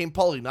Along Came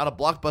Polly, not a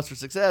blockbuster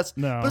success.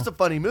 No. But it's a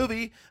funny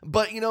movie.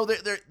 But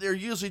they're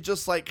usually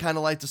just like kind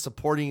of like the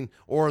supporting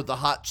or the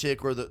hot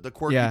chick or the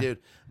quirky Yeah. dude.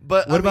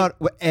 But What about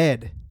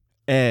Ed?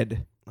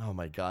 Ed. Oh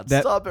my God!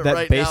 That, Stop it that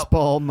right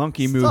baseball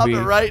monkey now! Stop movie.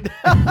 it right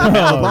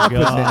now! Oh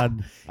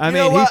God. I You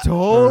know mean, he what?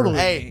 totally.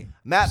 Hey,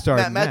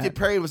 starred in Matthew that.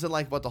 Perry was in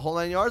like what, the Whole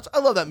 9 Yards. I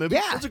love that movie.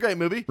 Yeah. It's a great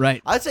movie.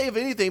 Right. I'd say if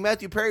anything,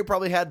 Matthew Perry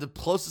probably had the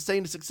closest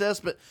thing to success,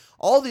 but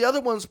all the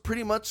other ones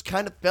pretty much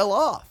kind of fell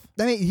off.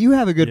 I mean, you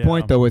have a good Yeah.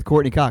 point though with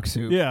Courtney Cox.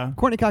 Who, Yeah.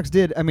 Courtney Cox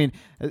did. I mean,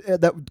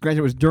 that granted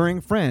it was during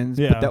Friends,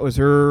 Yeah. but that was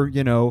her.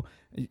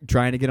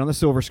 Trying to get on the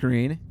silver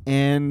screen,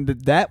 and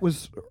that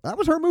was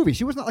her movie.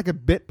 She was not like a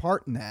bit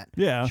part in that.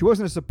 Yeah. She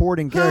wasn't a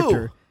supporting Who?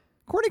 character.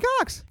 Courtney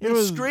Cox. In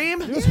was-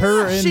 Scream? it was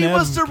her and She Neve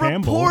was the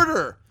Campbell.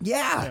 reporter.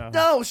 Yeah.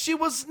 No, she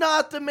was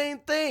not the main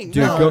thing.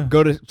 Dude, no.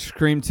 go to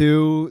Scream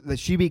 2. That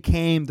she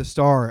became the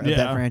star of Yeah.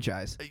 that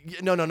franchise.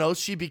 No.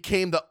 She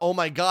became the, oh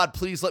my God,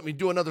 please let me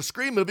do another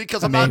Scream movie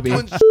because I'm not Maybe.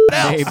 doing shit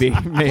else. Maybe.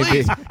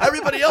 Please.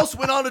 Everybody else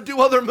went on to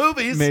do other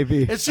movies.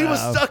 Maybe. And she was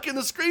stuck in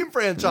the Scream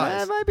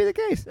franchise. That might be the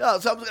case. Yeah,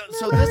 so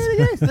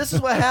this is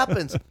what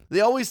happens. They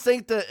always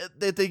think that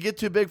they get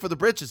too big for the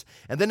britches,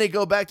 and then they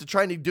go back to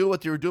trying to do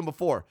what they were doing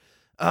before.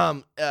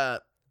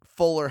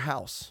 Fuller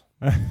House.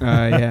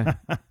 Yeah.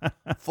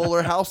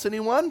 Fuller House,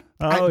 anyone?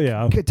 Oh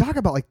yeah. Could talk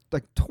about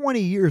like 20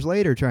 years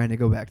later trying to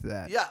go back to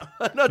that. Yeah,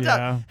 no Yeah.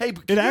 doubt. Hey,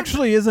 It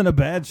actually isn't a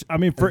bad. I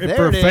mean, for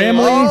There it is.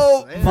 families,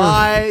 Oh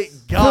my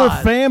for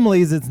God!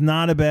 families, it's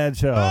not a bad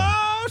show.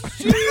 Oh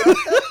shit!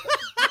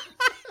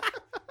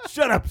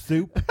 Shut up,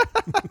 Soup.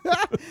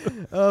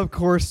 Of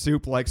course,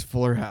 Soup likes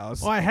Fuller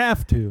House. Well, I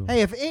have to.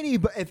 Hey, if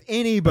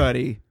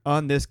anybody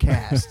on this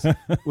cast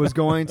was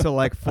going to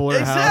like Fuller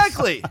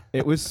Exactly. House,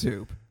 it was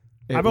Soup.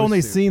 It I've was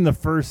only Soup. seen the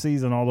first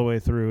season all the way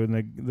through,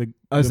 and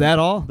Oh, is that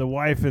all? the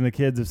wife and the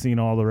kids have seen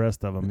all the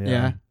rest of them.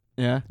 Yeah,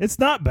 Yeah. it's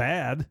not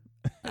bad.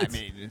 I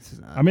mean, it's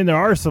not. I mean, there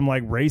are some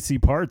like racy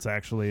parts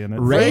actually in it.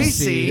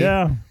 Racy?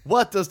 Yeah.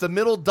 What, does the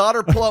middle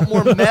daughter pull up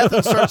more meth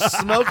and start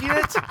smoking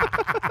it?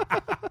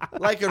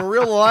 Like in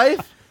real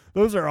life?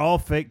 Those are all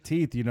fake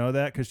teeth. You know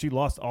that because she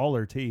lost all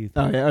her teeth.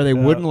 Oh yeah, are they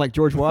wooden like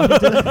George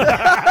Washington?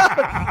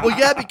 Well,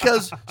 yeah,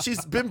 because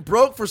she's been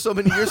broke for so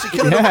many years, she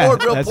couldn't Yeah,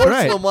 afford real that's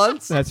porcelain right.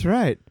 ones. That's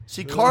right.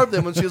 She carved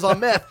them when she was on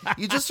meth.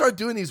 You just start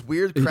doing these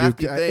weird, You do-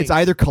 crafty things. It's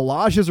either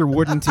collages or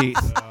wooden teeth.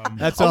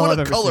 That's I all I've want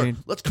to ever color. seen.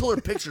 Let's color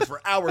pictures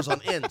for hours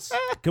on ends.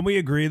 Can we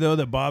agree though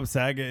that Bob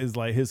Saget is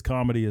like his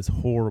comedy is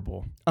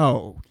horrible?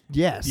 Oh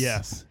yes.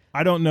 Yes.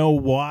 I don't know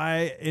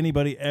why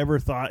anybody ever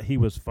thought he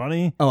was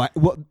funny. Oh,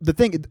 well, the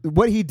thing,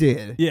 what he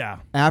did Yeah.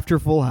 after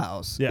Full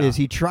House Yeah. is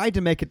he tried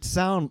to make it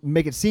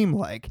seem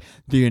like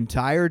the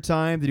entire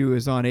time that he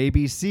was on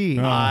ABC.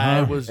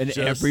 I was in just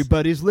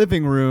everybody's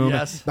living room,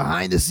 Yes.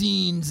 behind the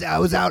scenes, I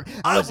was out.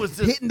 I was was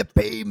just- hitting the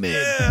pavement.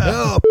 Yeah.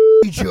 Oh,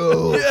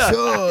 Joe. Yeah,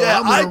 Joe, yeah,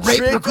 I'm I gonna rape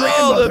your tricked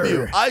all of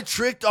grandmother. you. I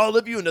tricked all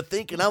of you into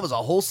thinking I was a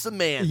wholesome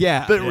man.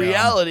 Yeah. But in Yeah.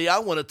 reality, I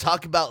want to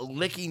talk about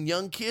licking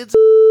young kids.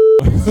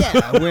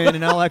 Yeah, when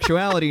in all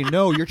actuality,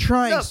 no, you're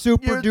trying No,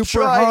 super you're duper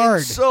trying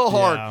hard. so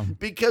hard Yeah.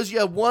 because you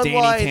have one Danny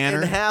line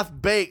Tanner. in Half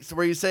Baked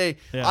where you say,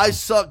 Yeah. I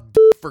suck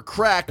for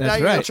crack. Now That's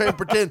you're going right. to try and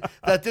pretend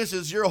that this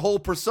is your whole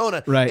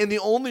persona. Right. And the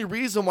only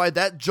reason why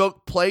that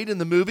joke played in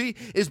the movie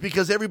is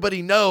because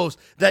everybody knows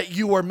that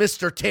you are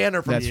Mr.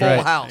 Tanner from That's Full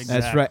right. House.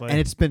 That's right. Exactly. And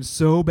it's been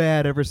so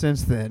bad ever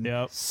since then.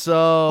 Yep. So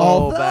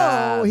Although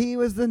bad. he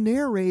was the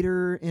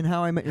narrator in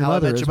How I Met Your How I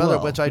Mother Met as Your Mother,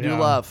 well. which I do Yeah.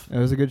 love. It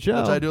was a good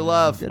show. Which I do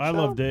love. Good I show.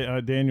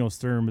 love Daniel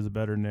Sturm is a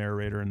better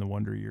narrator in the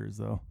Wonder Years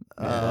though.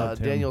 I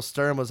loved him. Daniel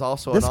Stern was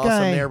also This an awesome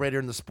guy- narrator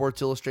in the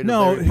Sports Illustrated.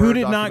 No, Larry who Bird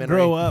did not documentary.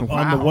 grow up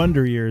on the Wow.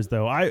 Wonder Years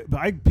though? I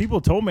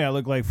people told me I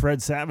looked like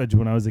Fred Savage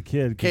when I was a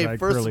kid. 'Cause I Okay, had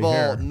first curly of all,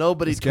 hair.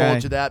 nobody This told guy-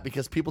 you that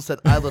because people said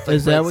I look like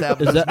Is that Fred what-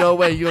 Savage. is There's that- no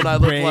way you and I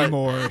look Way like.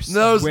 more.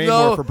 There's Way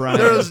no, more for Brian.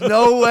 There's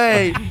no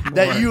way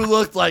that you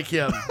looked like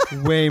him.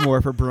 Way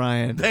more for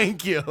Brian.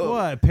 Thank you.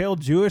 What, pale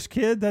Jewish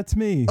kid? That's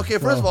me. Okay,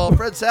 first of all,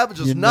 Fred Savage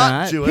is You're not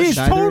not. Jewish. He's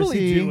Neither is totally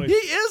he. Jewish. He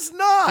is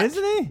not.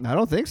 Isn't he? I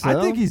don't think so.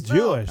 I think he's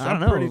Jewish. I don't I'm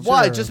know. pretty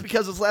Why? sure. Just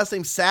because his last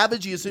name's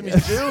Savage, you assume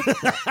he's Jew?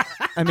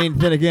 I mean,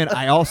 then again,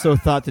 I also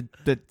thought that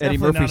Eddie Definitely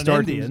Murphy not an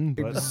starred Indian,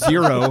 in but-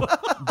 zero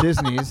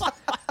Disney's.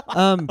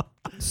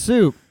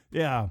 Soup.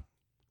 Yeah.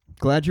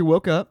 Glad you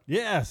woke up.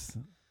 Yes.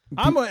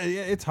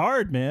 It's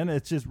hard, man.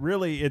 It's just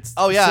really. It's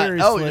Oh yeah.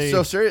 Seriously, Oh, you're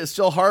so serious. It's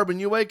still hard when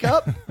you wake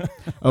up.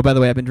 Oh, by the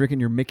way, I've been drinking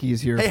your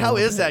Mickey's here. Hey, for how a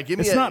is bit. that? Give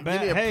me It's a not give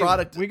bad. me a Hey,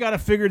 product. we got to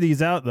figure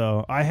these out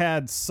though. I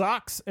had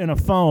socks and a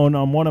phone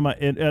on one of my.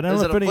 I don't Is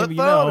know it if a any flip of you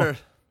phone know. or?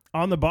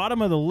 On the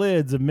bottom of the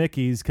lids of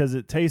Mickey's, because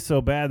it tastes so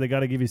bad, they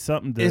got to give you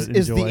something to Is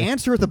enjoy. the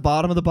answer at the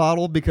bottom of the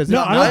bottle? Because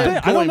No, if I not, don't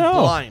think- I don't know.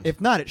 Blind.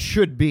 if not, it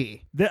should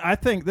be. I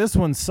think this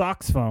one's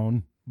socks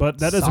phone, but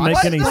that doesn't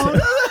Socks make any phone?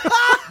 sense.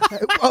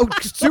 Oh,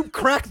 Soup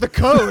cracked the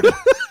code.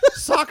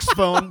 Socks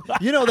phone.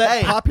 You know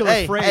that popular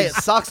Hey, phrase.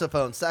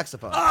 saxophone.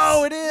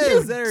 Oh, it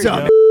is. There you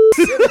dumb go.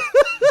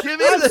 Give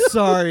me I'm the.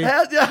 sorry.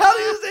 How do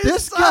you say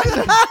This guy,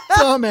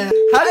 dumbass.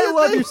 How do I you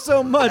love think- you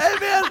so much. Hey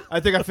man. I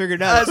think I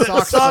figured it out.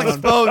 Socks Socks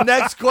phone. phone.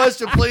 Next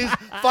question, please.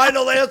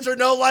 Final answer.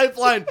 No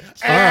lifeline.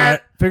 All right,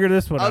 figure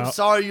this one I'm out.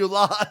 sorry you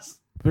lost.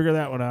 Figure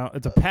that one out.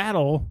 It's a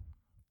paddle,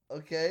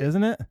 Okay.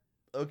 isn't it?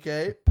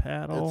 Okay.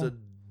 Paddle. It's a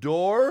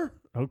door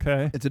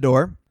Okay. It's a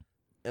door.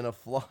 and a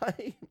fly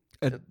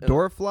A And-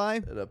 door fly.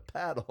 and a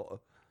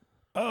paddle.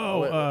 Oh,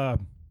 wait.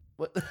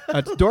 What?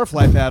 A door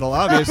fly paddle,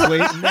 obviously.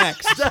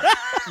 Next.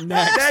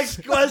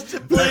 Next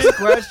question, please. Next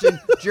question.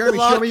 Jeremy,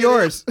 Lock show me it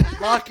yours.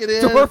 Lock it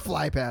in. Door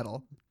fly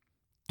paddle.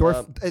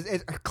 Door.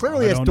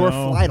 Clearly, I it's don't door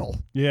know. flightle.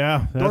 yeah.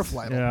 Door that's-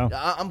 flightle.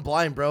 Yeah. I'm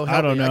blind, bro. I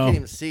Help don't me. I know. can't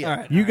even see it. All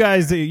right. You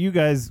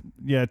guys,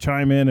 yeah,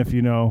 chime in if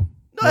you know.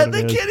 No, what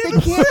they it is. can't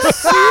even see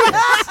it.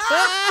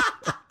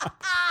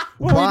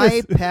 Well, we Why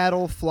just-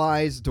 paddle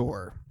flies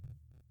door?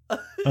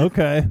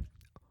 Okay.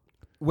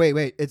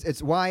 Wait.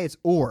 It's why it's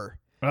or.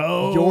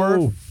 Oh,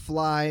 Your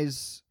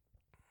flies.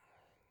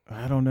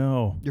 I don't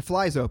know. Your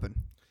flies open.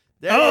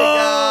 There you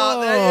go.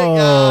 There you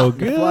Oh, go.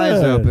 good. Your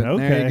flies open.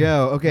 Okay. There you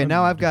go. Okay,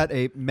 now I've got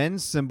a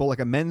men's symbol, like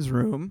a men's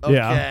room.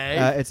 Yeah.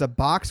 Okay. It's a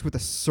box with a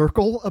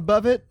circle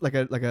above it, like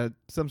a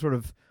some sort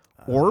of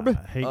orb. I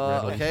hate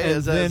riddles. Okay. And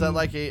Is that then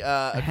like a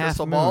half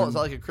crystal ball? moon. Is that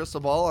like a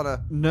crystal ball on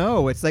a?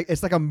 No, it's like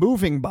a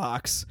moving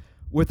box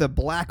with a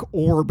black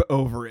orb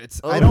over it.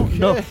 I don't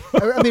know.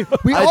 I mean,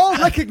 we all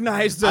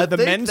recognize the think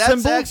men that's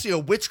symbol. actually a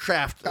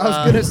witchcraft. I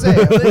was going to say,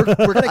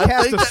 we're going to I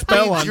cast think a that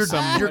spell means on you're,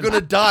 someone. You're going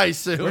to die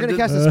soon. We're going to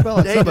cast a spell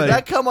on Hey, somebody. did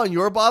that come on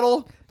your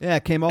bottle? Yeah,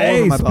 it came all Hey,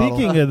 over my bottle.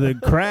 speaking of the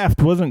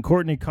Craft, wasn't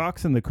Courtney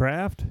Cox in the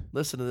Craft?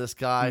 Listen to this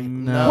guy.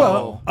 No.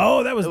 No.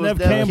 Oh, that was It was Nev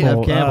Nev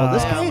Campbell. Nev Campbell.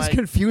 This Oh guy is my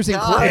confusing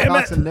God. Courtney Damn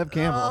Cox it. and Nev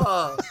Campbell.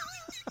 Oh.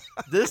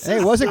 This Hey,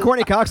 is wasn't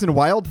Courtney Cox in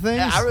Wild Things?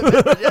 Yeah, I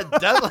remember. Yeah,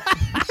 definitely.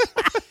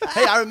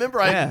 Hey, I remember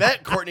I Yeah.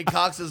 met Courtney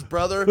Cox's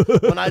brother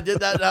when I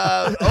did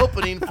that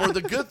opening for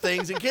The Good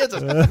Things in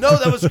Kansas. No,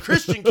 that was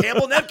Christian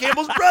Campbell, Nev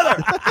Campbell's brother.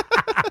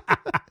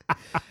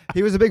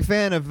 He was a big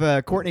fan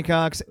of Courtney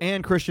Cox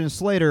and Christian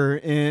Slater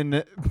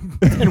in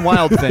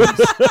Wild Things.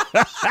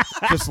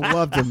 Just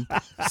loved him.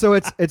 So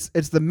it's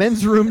the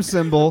men's room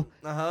symbol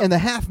and the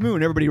half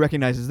moon. Everybody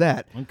recognizes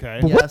that. Okay.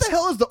 But what Yes. the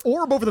hell is the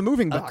orb over the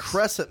moving A box?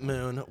 crescent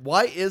moon.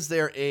 Why is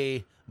there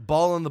a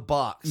ball in the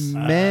box?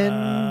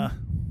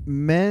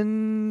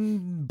 Men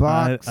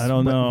box. I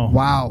don't know.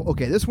 Wow.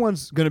 Okay, this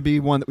one's going to be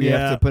one that we have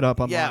Yeah. to put up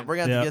online. Yeah, we're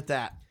going to Yeah. get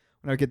that.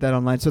 I'm going to get that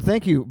online. So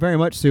thank you very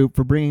much, Soup,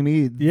 for bringing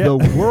me Yeah. the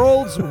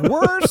world's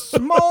worst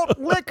malt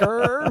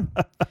liquor.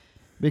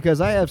 Because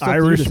I have something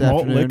Irish to do this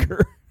malt afternoon.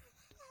 liquor.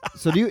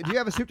 So do you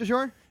have a Soup du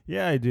jour?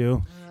 Yeah, I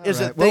do. Is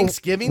All it right. Well,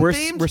 Thanksgiving we're,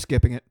 themed? We're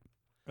skipping it.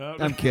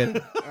 I'm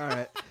kidding. All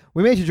right.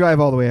 We made you drive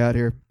all the way out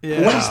here. What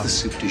is the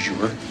soup du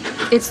jour?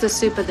 It's the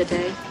soup of the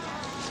day.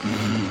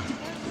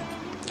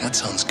 That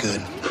sounds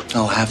good.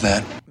 I'll have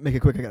that. Make it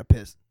quick. I got to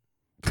piss.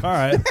 All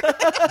right.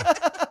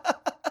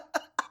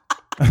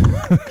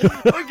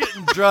 We're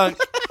getting drunk.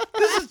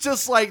 This is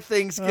just like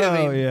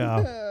Thanksgiving. Oh,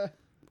 yeah.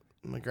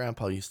 My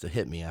grandpa used to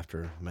hit me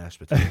after mashed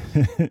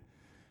potatoes.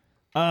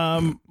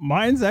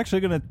 Mine's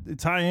actually going to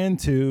tie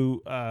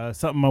into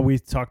something we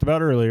talked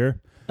about earlier.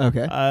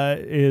 Okay.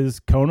 Is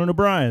Conan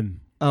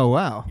O'Brien. Oh,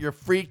 wow. You're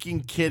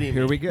freaking kidding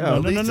Here me. we go.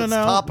 At No, least it's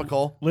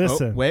topical.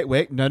 Listen. Oh,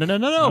 wait. No,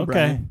 Okay.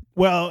 Brian.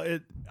 Well,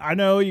 I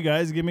know you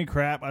guys give me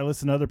crap. I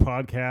listen to other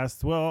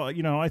podcasts. Well,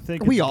 I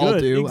think We it's all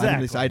good. do. Exactly.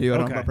 At least I do. I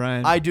don't know Okay. about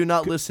Brian. I do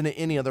not listen to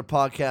any other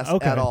podcasts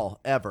Okay. at all,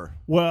 ever.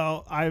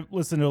 Well, I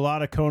listen to a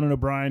lot of Conan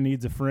O'Brien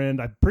Needs a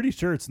Friend. I'm pretty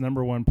sure it's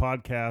 #1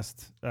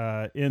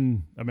 podcast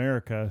in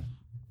America,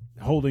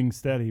 holding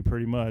steady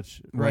pretty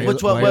much. Right.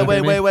 Which one? Why-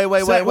 Wait.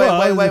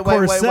 of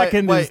course,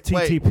 second is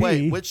TTP.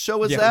 Wait. Which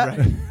show is Yeah, that?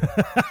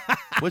 right.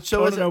 Which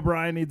show is Conan it?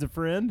 O'Brien Needs a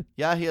Friend.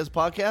 Yeah, he has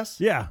podcasts.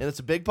 Yeah. And it's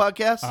a big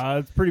podcast.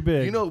 It's pretty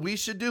big. You know what we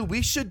should do?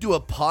 We should do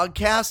a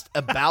podcast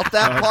about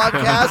that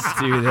podcast.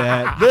 do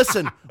that.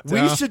 Listen,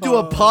 we should do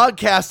a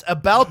podcast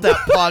about that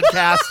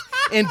podcast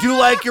and do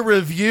like a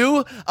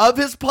review of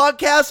his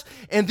podcast,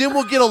 and then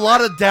we'll get a lot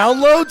of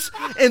downloads,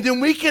 and then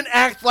we can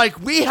act like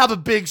we have a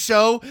big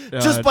show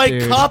just by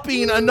dude.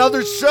 copying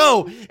another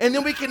show, and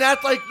then we can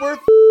act like we're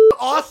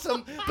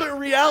awesome, but in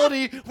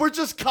reality, we're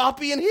just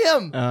copying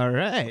him. All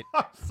right.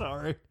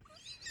 Sorry.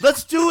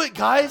 Let's do it,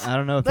 guys. I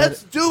don't know if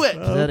Let's that- do it.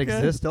 Does that Okay.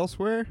 exist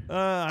elsewhere?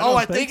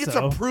 I think it's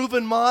so. a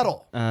proven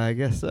model. I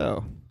guess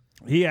so.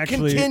 He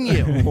actually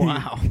Continue.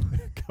 Wow.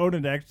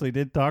 Conan actually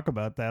did talk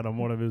about that on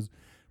one of his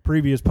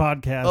previous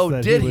podcasts. Oh,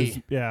 that did he?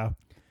 he? Yeah,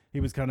 he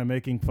was kind of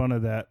making fun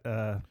of that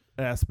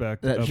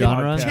aspect That of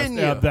genre? podcast-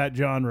 Continue. of that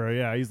genre.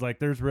 Yeah, he's like,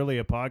 there's really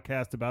a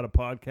podcast about a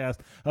podcast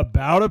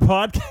about a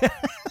podcast.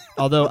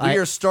 Although We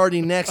are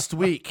starting next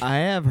week. I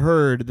have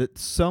heard that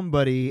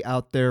somebody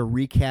out there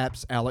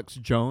recaps Alex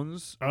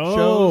Jones Oh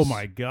shows.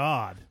 my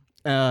god,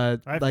 I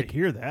I have to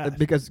hear that.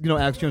 because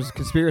Alex Jones'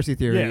 conspiracy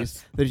theories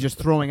Yes. that he's just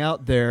throwing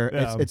out there.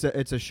 Yeah.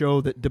 It's a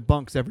show that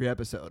debunks every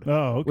episode.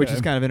 Oh, okay. Which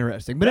is kind of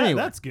interesting. But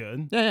anyway, that's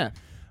good. yeah.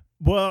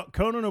 Well,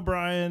 Conan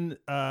O'Brien.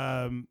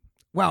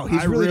 Wow,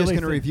 he's I really just really going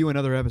to think- review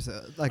another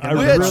episode. Like I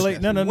another really-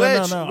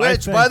 podcast. no. I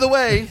Which, think- by the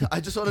way, I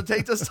just want to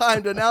take this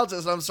time to announce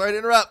this. I'm sorry to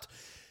interrupt.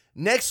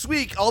 Next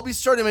week, I'll be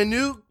starting a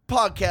new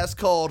podcast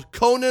called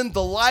Conan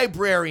the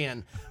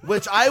Librarian,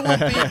 which I will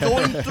be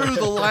going through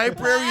the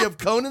library of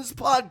Conan's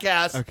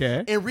podcasts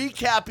Okay. and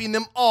recapping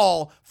them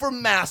all for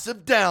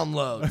massive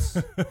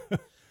downloads.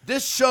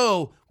 This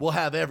show will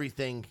have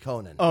everything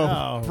Conan.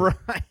 Oh, Oh.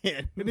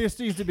 Brian. It just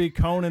needs to be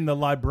Conan the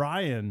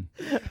Librarian.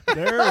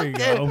 There you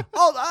Okay, go.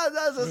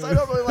 I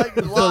don't really like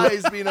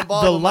lies being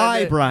involved. The with my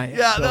name. Librarian.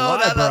 Yeah, The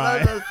no.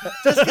 Librarian.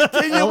 Just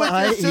continue with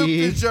your soup L-I-E.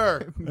 du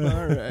jour.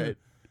 All right.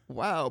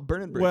 Wow,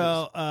 burning bridges.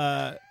 Well,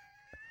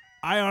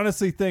 I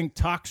honestly think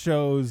talk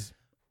shows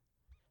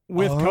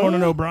with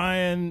Conan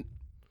O'Brien,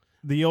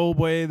 the old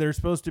way they're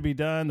supposed to be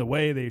done, the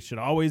way they should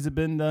always have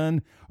been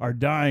done, are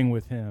dying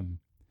with him.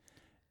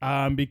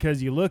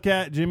 Because you look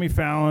at Jimmy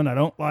Fallon, I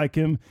don't like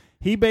him.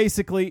 He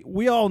basically,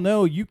 we all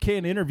know you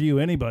can't interview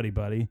anybody,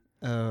 buddy,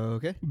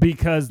 okay.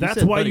 because that's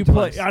said why buddy you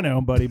play. twice. I know,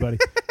 buddy.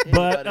 But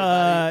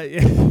buddy.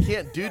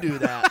 Can't do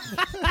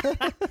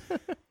that.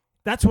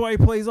 that's why he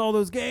plays all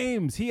those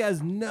games. He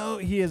has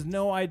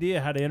no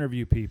idea how to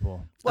interview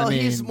people. Well,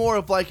 he's mean- more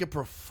of like a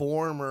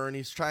performer, and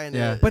he's trying to.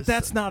 Yeah. But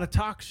that's not a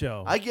talk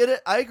show. I get it.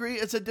 I agree.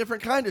 It's a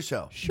different kind of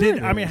show.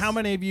 How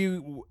many of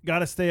you got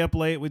to stay up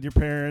late with your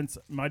parents?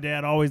 My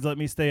dad always let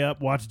me stay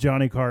up, watch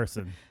Johnny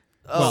Carson.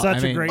 Oh, such I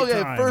a mean- great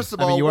Okay, time. first of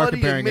I mean, all, you are what do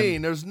you comparing him-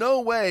 mean? There's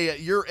no way at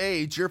your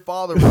age your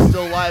father was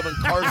still alive when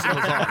Carson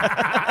was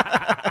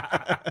on.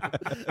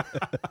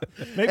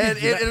 maybe And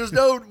there's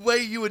no way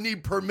you would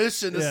need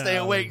permission to Yeah. stay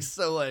awake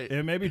so late.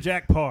 yeah, maybe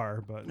Jack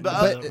Parr, but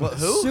But,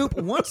 who? Soup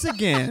once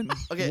again.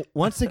 Okay.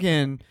 Once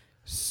again,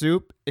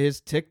 Soup is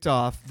ticked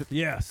off.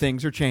 yes,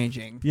 Things are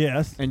changing.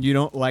 yes, And you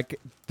don't like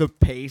the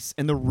pace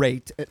and the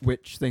rate at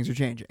which things are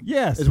changing.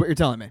 yes. Is what you're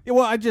telling me. Yeah,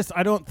 well,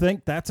 I don't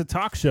think that's a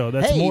talk show.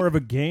 That's Hey. more of a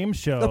game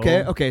show.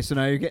 Okay. So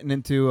now you're getting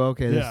into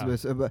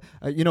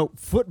Yeah.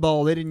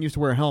 football. They didn't used to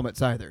wear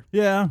helmets either,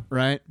 Yeah,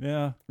 right?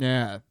 yeah,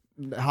 Yeah.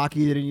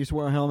 Hockey, they didn't used to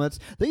wear helmets.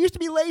 There used to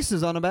be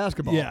laces on a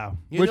basketball. Yeah.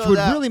 You which know would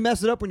that- really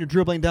mess it up when you're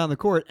dribbling down the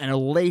court and a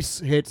lace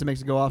hits and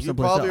makes it go off You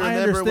someplace probably else. I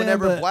remember understand,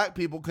 whenever but- black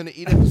people couldn't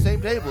eat at the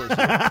same table as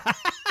you.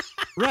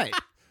 Right.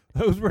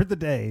 those were the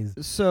days.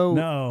 So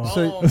No.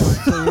 So,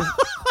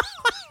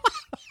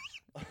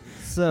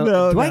 so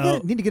No, do I no.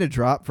 need to get a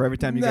drop for every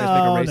time you guys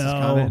No, make a racist no.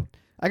 comment?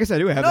 I guess I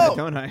do have that,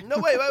 don't I? No,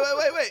 wait.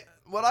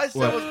 What I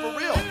said was for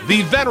real.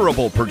 The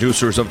venerable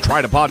producers of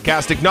Try to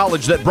Podcast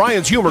acknowledge that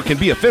Brian's humor can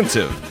be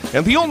offensive,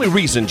 and the only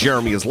reason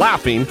Jeremy is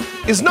laughing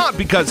is not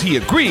because he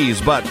agrees,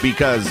 but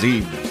because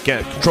he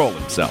can't control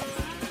himself.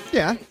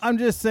 Yeah. I'm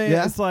just saying,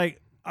 Yeah. it's like,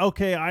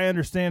 okay, I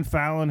understand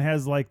Fallon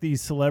has like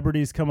these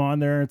celebrities come on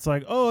there. And it's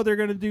like, oh, they're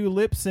going to do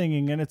lip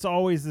singing. And it's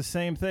always the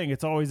same thing.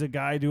 It's always a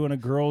guy doing a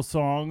girl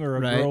song or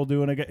a Right. girl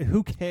doing a guy.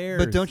 Who cares?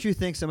 But don't you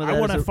think some of that I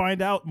want to is a-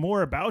 find out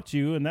more about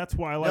you. And that's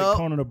why I like No.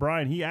 Conan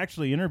O'Brien. He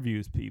actually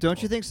interviews people.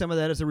 Don't you think some of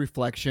that is a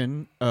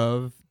reflection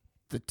of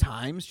the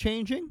times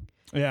changing?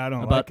 Yeah, I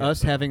don't About like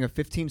us it. having a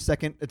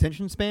 15-second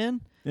attention span?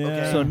 Yeah.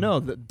 Okay. So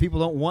no, people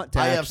don't want to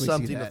I have actually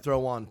something see to that.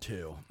 throw on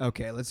too.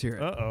 Okay, let's hear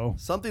it. Uh-oh.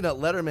 Something that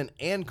Letterman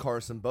and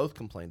Carson both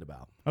complained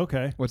about.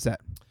 Okay. What's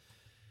that?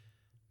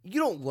 You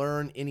don't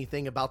learn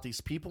anything about these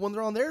people when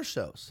they're on their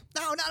shows.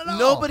 No, not at all.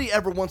 Nobody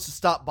ever wants to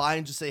stop by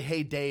and just say,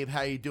 "Hey, Dave,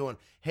 how you doing?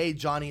 Hey,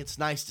 Johnny, it's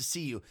nice to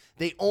see you."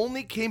 They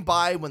only came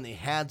by when they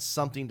had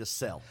something to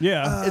sell.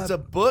 Yeah. It's a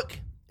book.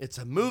 It's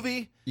a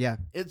movie. Yeah.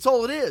 It's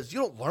all it is. You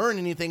don't learn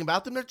anything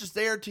about them. They're just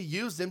there to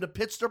use them to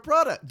pitch their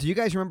product. Do you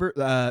guys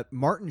remember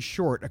Martin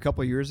Short a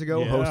couple of years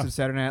ago Yeah. hosted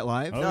Saturday Night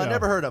Live? Oh, No, I yeah.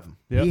 never heard of them.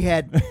 Yep. He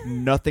had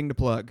nothing to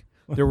plug.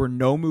 There were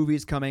no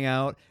movies coming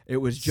out. It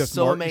was just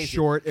so Martin amazing.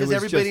 Short. It Because was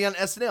everybody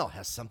just, on SNL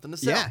has something to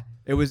sell. yeah.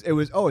 It was.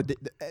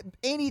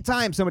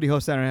 Anytime somebody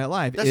hosts Saturday Night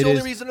Live, That's it the only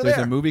is- reason they're there's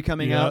there. a movie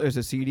coming Yep. out. There's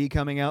a CD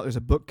coming out. There's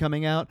a book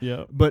coming out.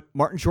 Yep. But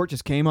Martin Short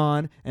just came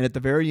on, and at the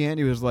very end,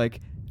 he was like,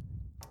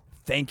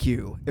 "Thank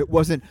you." It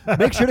wasn't,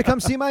 "Make sure to come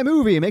see my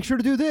movie. Make sure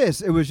to do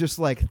this." It was just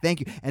like, "Thank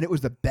you." And it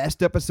was the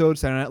best episode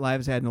Saturday Night Live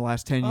has had in the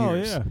last 10 Oh,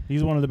 years. yeah.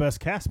 He's one of the best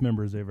cast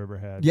members they've ever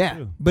had. Yeah.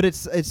 too. But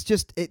it's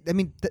just, I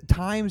mean,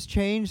 times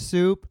change,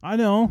 Soup. I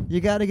know.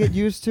 You got to get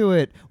used to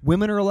it.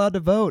 Women are allowed to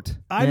vote.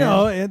 I man.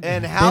 know.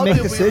 And how They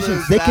make did decisions. we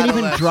lose They can that even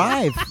election?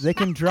 drive. They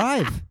can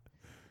drive.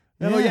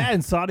 Oh, yeah.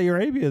 In Saudi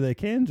Arabia, they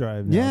can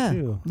drive now, Yeah.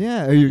 too.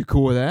 Yeah. Are you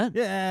cool with that?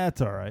 Yeah, it's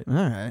all right. All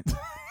right.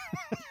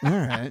 All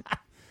right.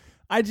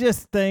 I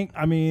just think,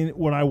 I mean,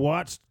 when I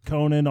watched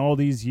Conan all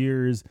these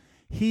years,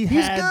 he's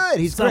good.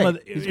 He's some great. Of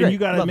the, He's and great. you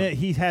got to Love admit,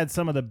 he had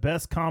some of the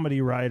best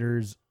comedy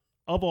writers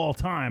of all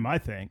time, I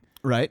think,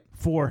 Right.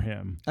 for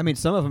him. I mean,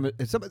 some of them.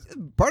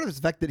 Part of it's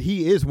the fact that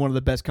he is one of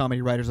the best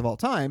comedy writers of all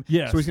time.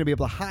 Yes. So he's going to be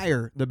able to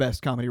hire the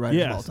best comedy writers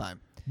Yes. of all time.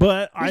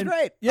 But He's great.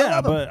 I Yeah,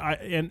 love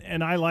him.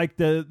 but I like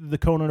the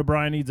Conan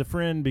O'Brien Needs a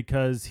Friend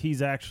because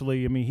he's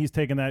actually, I mean, he's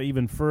taken that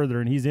even further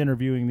and he's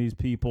interviewing these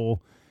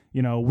people.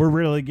 You know, we're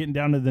really getting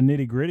down to the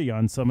nitty gritty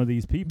on some of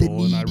these people.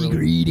 The and I really,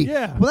 nitty-gritty.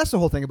 Yeah. Well, that's the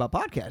whole thing about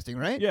podcasting,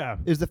 right? Yeah.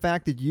 Is the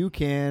fact that you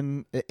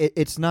can.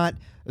 It's not.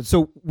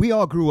 So we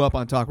all grew up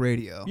on talk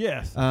radio.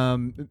 Yes.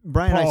 Brian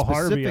Paul and I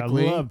Harvey. I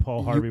specifically. loved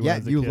Paul Harvey when Yeah, I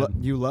was a you kid.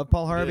 you love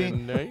Paul Harvey.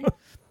 Didn't they?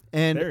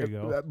 And There you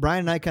go. Brian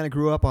and I kind of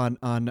grew up on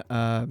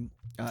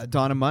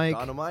Don and Mike.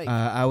 Don and Mike.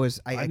 I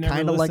I never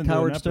kind of liked listened to an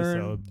Howard Stern.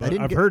 episode, I but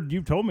didn't I've get, heard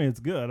you've told me it's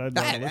good. I'd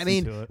I listen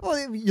mean, to it.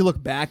 well, you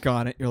look back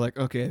on it, you're like,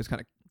 okay, it's kind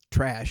of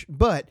trash.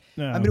 But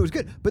Yeah. I mean, it was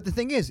good. But the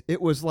thing is, it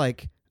was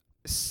like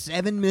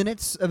 7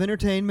 minutes of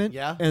entertainment,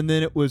 Yeah. and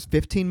then it was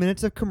 15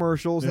 minutes of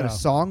commercials, and Yeah. a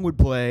song would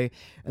play,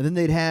 and then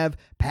they'd have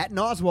Patton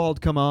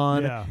Oswalt come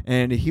on, Yeah.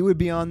 and he would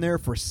be on there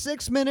for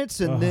 6 minutes,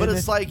 and then But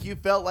it's like you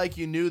felt like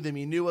you knew them.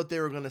 You knew what they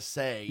were going to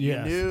say.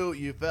 Yes. You knew.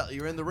 You felt.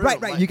 You're in the room.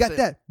 right, like you got say-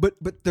 that. But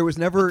there was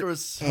never there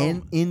was so-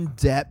 an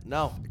in-depth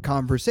No.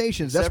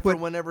 conversations. Except That's for what.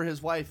 whenever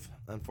his wife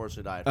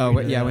unfortunately died. Oh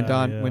yeah, when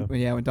Don,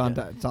 Yeah. when Don,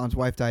 Don's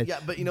wife died. Yeah,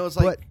 but you know, it's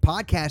like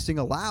But podcasting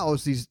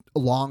allows these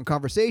long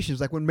conversations,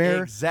 like when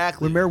Mayor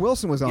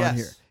Wilson was on Yes.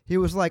 here. He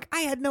was like,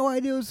 "I had no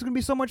idea this was going to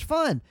be so much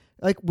fun."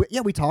 Like,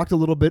 we talked a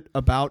little bit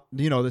about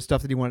the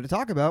stuff that he wanted to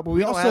talk about, but we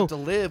we don't also have to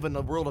live in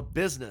the world of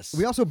business.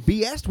 we also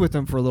BS'd with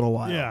him for a little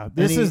while. Yeah, And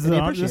this he- is and he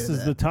the appreciated this is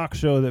that. the talk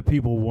show that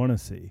people want to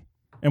see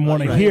and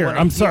want to right. hear. Wanna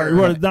I'm sorry,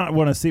 hear. well, not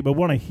want to see, but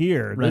want to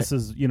hear. Right. This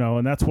is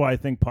and that's why I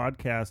think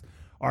podcasts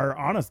are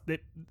honest.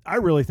 I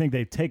really think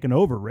they've taken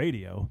over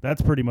radio.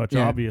 That's pretty much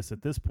Yeah. obvious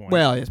at this point.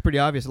 Well, it's pretty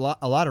obvious. A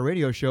lot of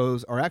radio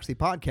shows are actually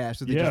podcasts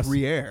that they Yes. just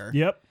re-air.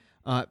 Yep.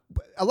 A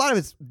lot of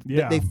it's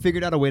they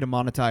figured out a way to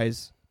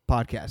monetize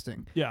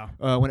podcasting. Yeah.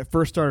 When it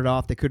first started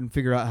off, they couldn't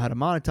figure out how to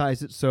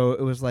monetize it, so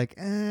it was like,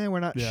 we're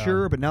not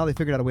sure. But now they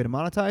figured out a way to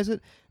monetize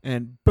it,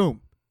 and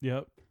boom.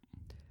 Yep.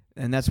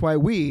 And that's why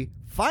we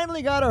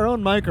finally got our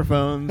own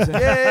microphones.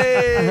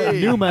 Yay!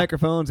 New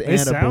microphones They and a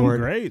sound board.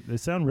 great. They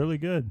sound really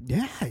good.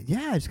 Yeah. I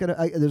just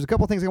gotta. There's a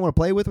couple things I want to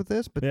play with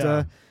this, but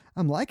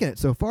I'm liking it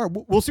so far.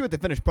 We'll see what the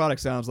finished product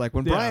sounds like.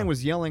 When Brian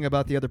was yelling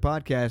about the other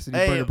podcast that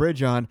he burned a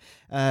bridge on,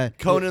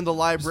 Conan the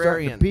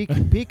Librarian,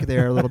 peak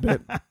there a little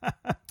bit.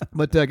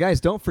 But guys,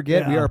 don't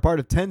forget we are a part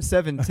of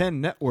 10710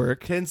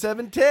 Network.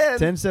 10710.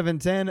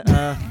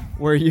 10710,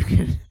 where you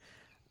can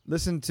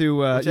listen to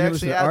which you can actually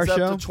listen to our adds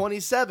show. up to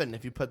 27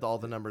 if you put all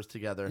the numbers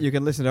together. You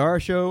can listen to our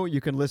show.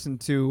 You can listen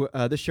to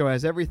This Show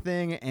Has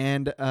Everything,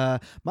 and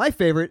my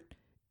favorite,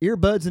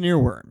 Earbuds and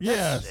Earworms.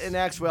 Yes. In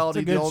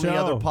actuality, the only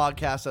other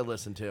podcast I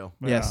listen to.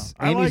 Yes.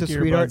 I Amy's like a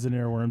sweetheart. Earbuds and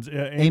Earworms.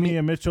 Amy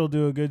and Mitchell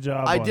do a good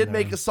job. I on did there.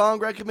 make a song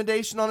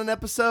recommendation on an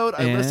episode.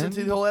 I listened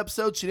to the whole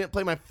episode. She didn't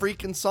play my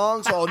freaking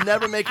song, so I'll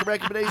never make a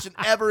recommendation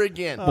ever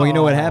again. Well, you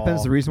know what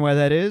happens? The reason why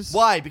that is?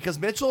 Why? Because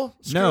Mitchell?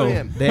 Screw No,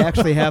 him. they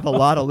actually have a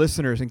lot of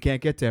listeners and can't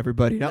get to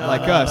everybody. Not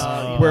like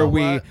us, where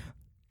we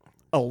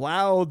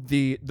allowed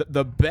the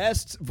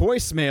best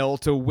voicemail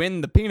to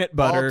win the peanut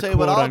butter. I'll tell you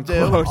what I'll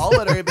do. unquote. I'll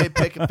let everybody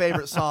pick a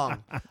favorite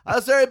song. I'll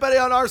let everybody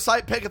on our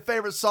site pick a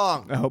favorite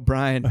song. Oh,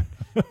 Brian,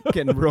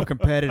 getting real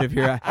competitive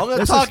here. I'm going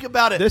to talk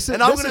about it,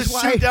 and I'm going to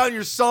shoot down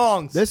your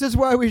songs. This is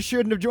why we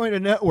shouldn't have joined a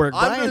network.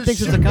 I'm Brian gonna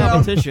thinks it's a shoot down-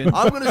 competition.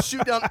 I'm going to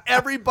shoot down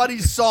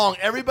everybody's song.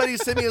 Everybody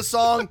send me a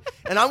song,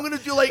 and I'm going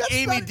to do like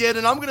Amy did,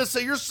 and I'm going to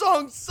say, your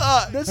song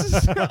sucks. This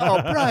is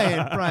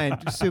Brian,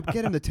 Soup,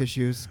 get him the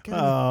tissues. Get him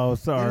Oh,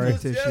 sorry. the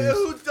tissues. Yeah,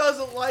 who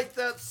doesn't like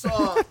that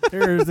song?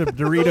 Here's a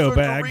Dorito Those are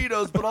bag.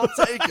 Doritos, but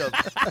I'll take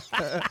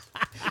them.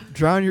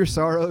 Drown your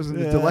sorrows in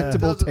the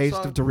delectable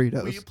taste of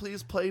Doritos. Will you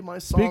please play my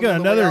song? Speaking of on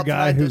the way another out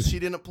guy tonight who- that she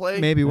didn't play.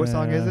 Maybe what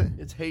song is it?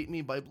 It's "Hate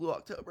Me" by Blue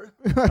October.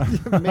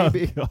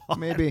 Maybe, Oh,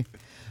 maybe.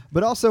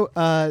 But also,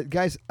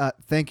 guys,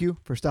 thank you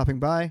for stopping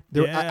by.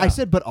 Yeah. I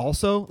said, but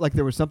also, like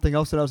there was something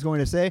else that I was going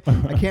to say. I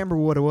can't remember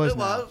what it was. It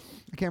now. was.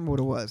 I can't remember what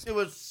it was. It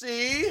was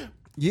 "See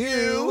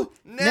You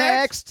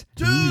next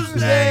Tuesday."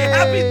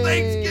 Happy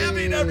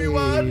Thanksgiving,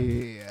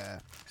 everyone. Yeah.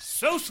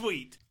 So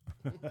sweet.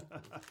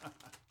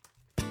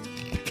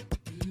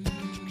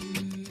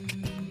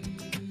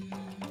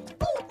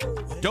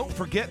 Don't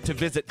forget to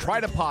visit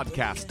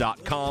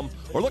trytopodcast.com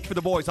or look for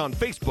the boys on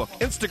Facebook,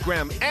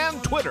 Instagram,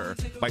 and Twitter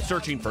by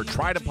searching for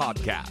Try to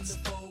Podcast.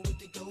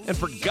 And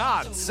for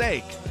God's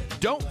sake,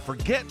 don't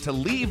forget to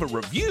leave a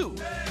review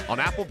on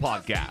Apple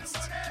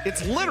Podcasts.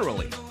 It's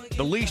literally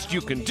the least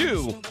you can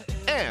do,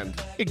 and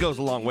it goes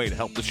a long way to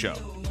help the show.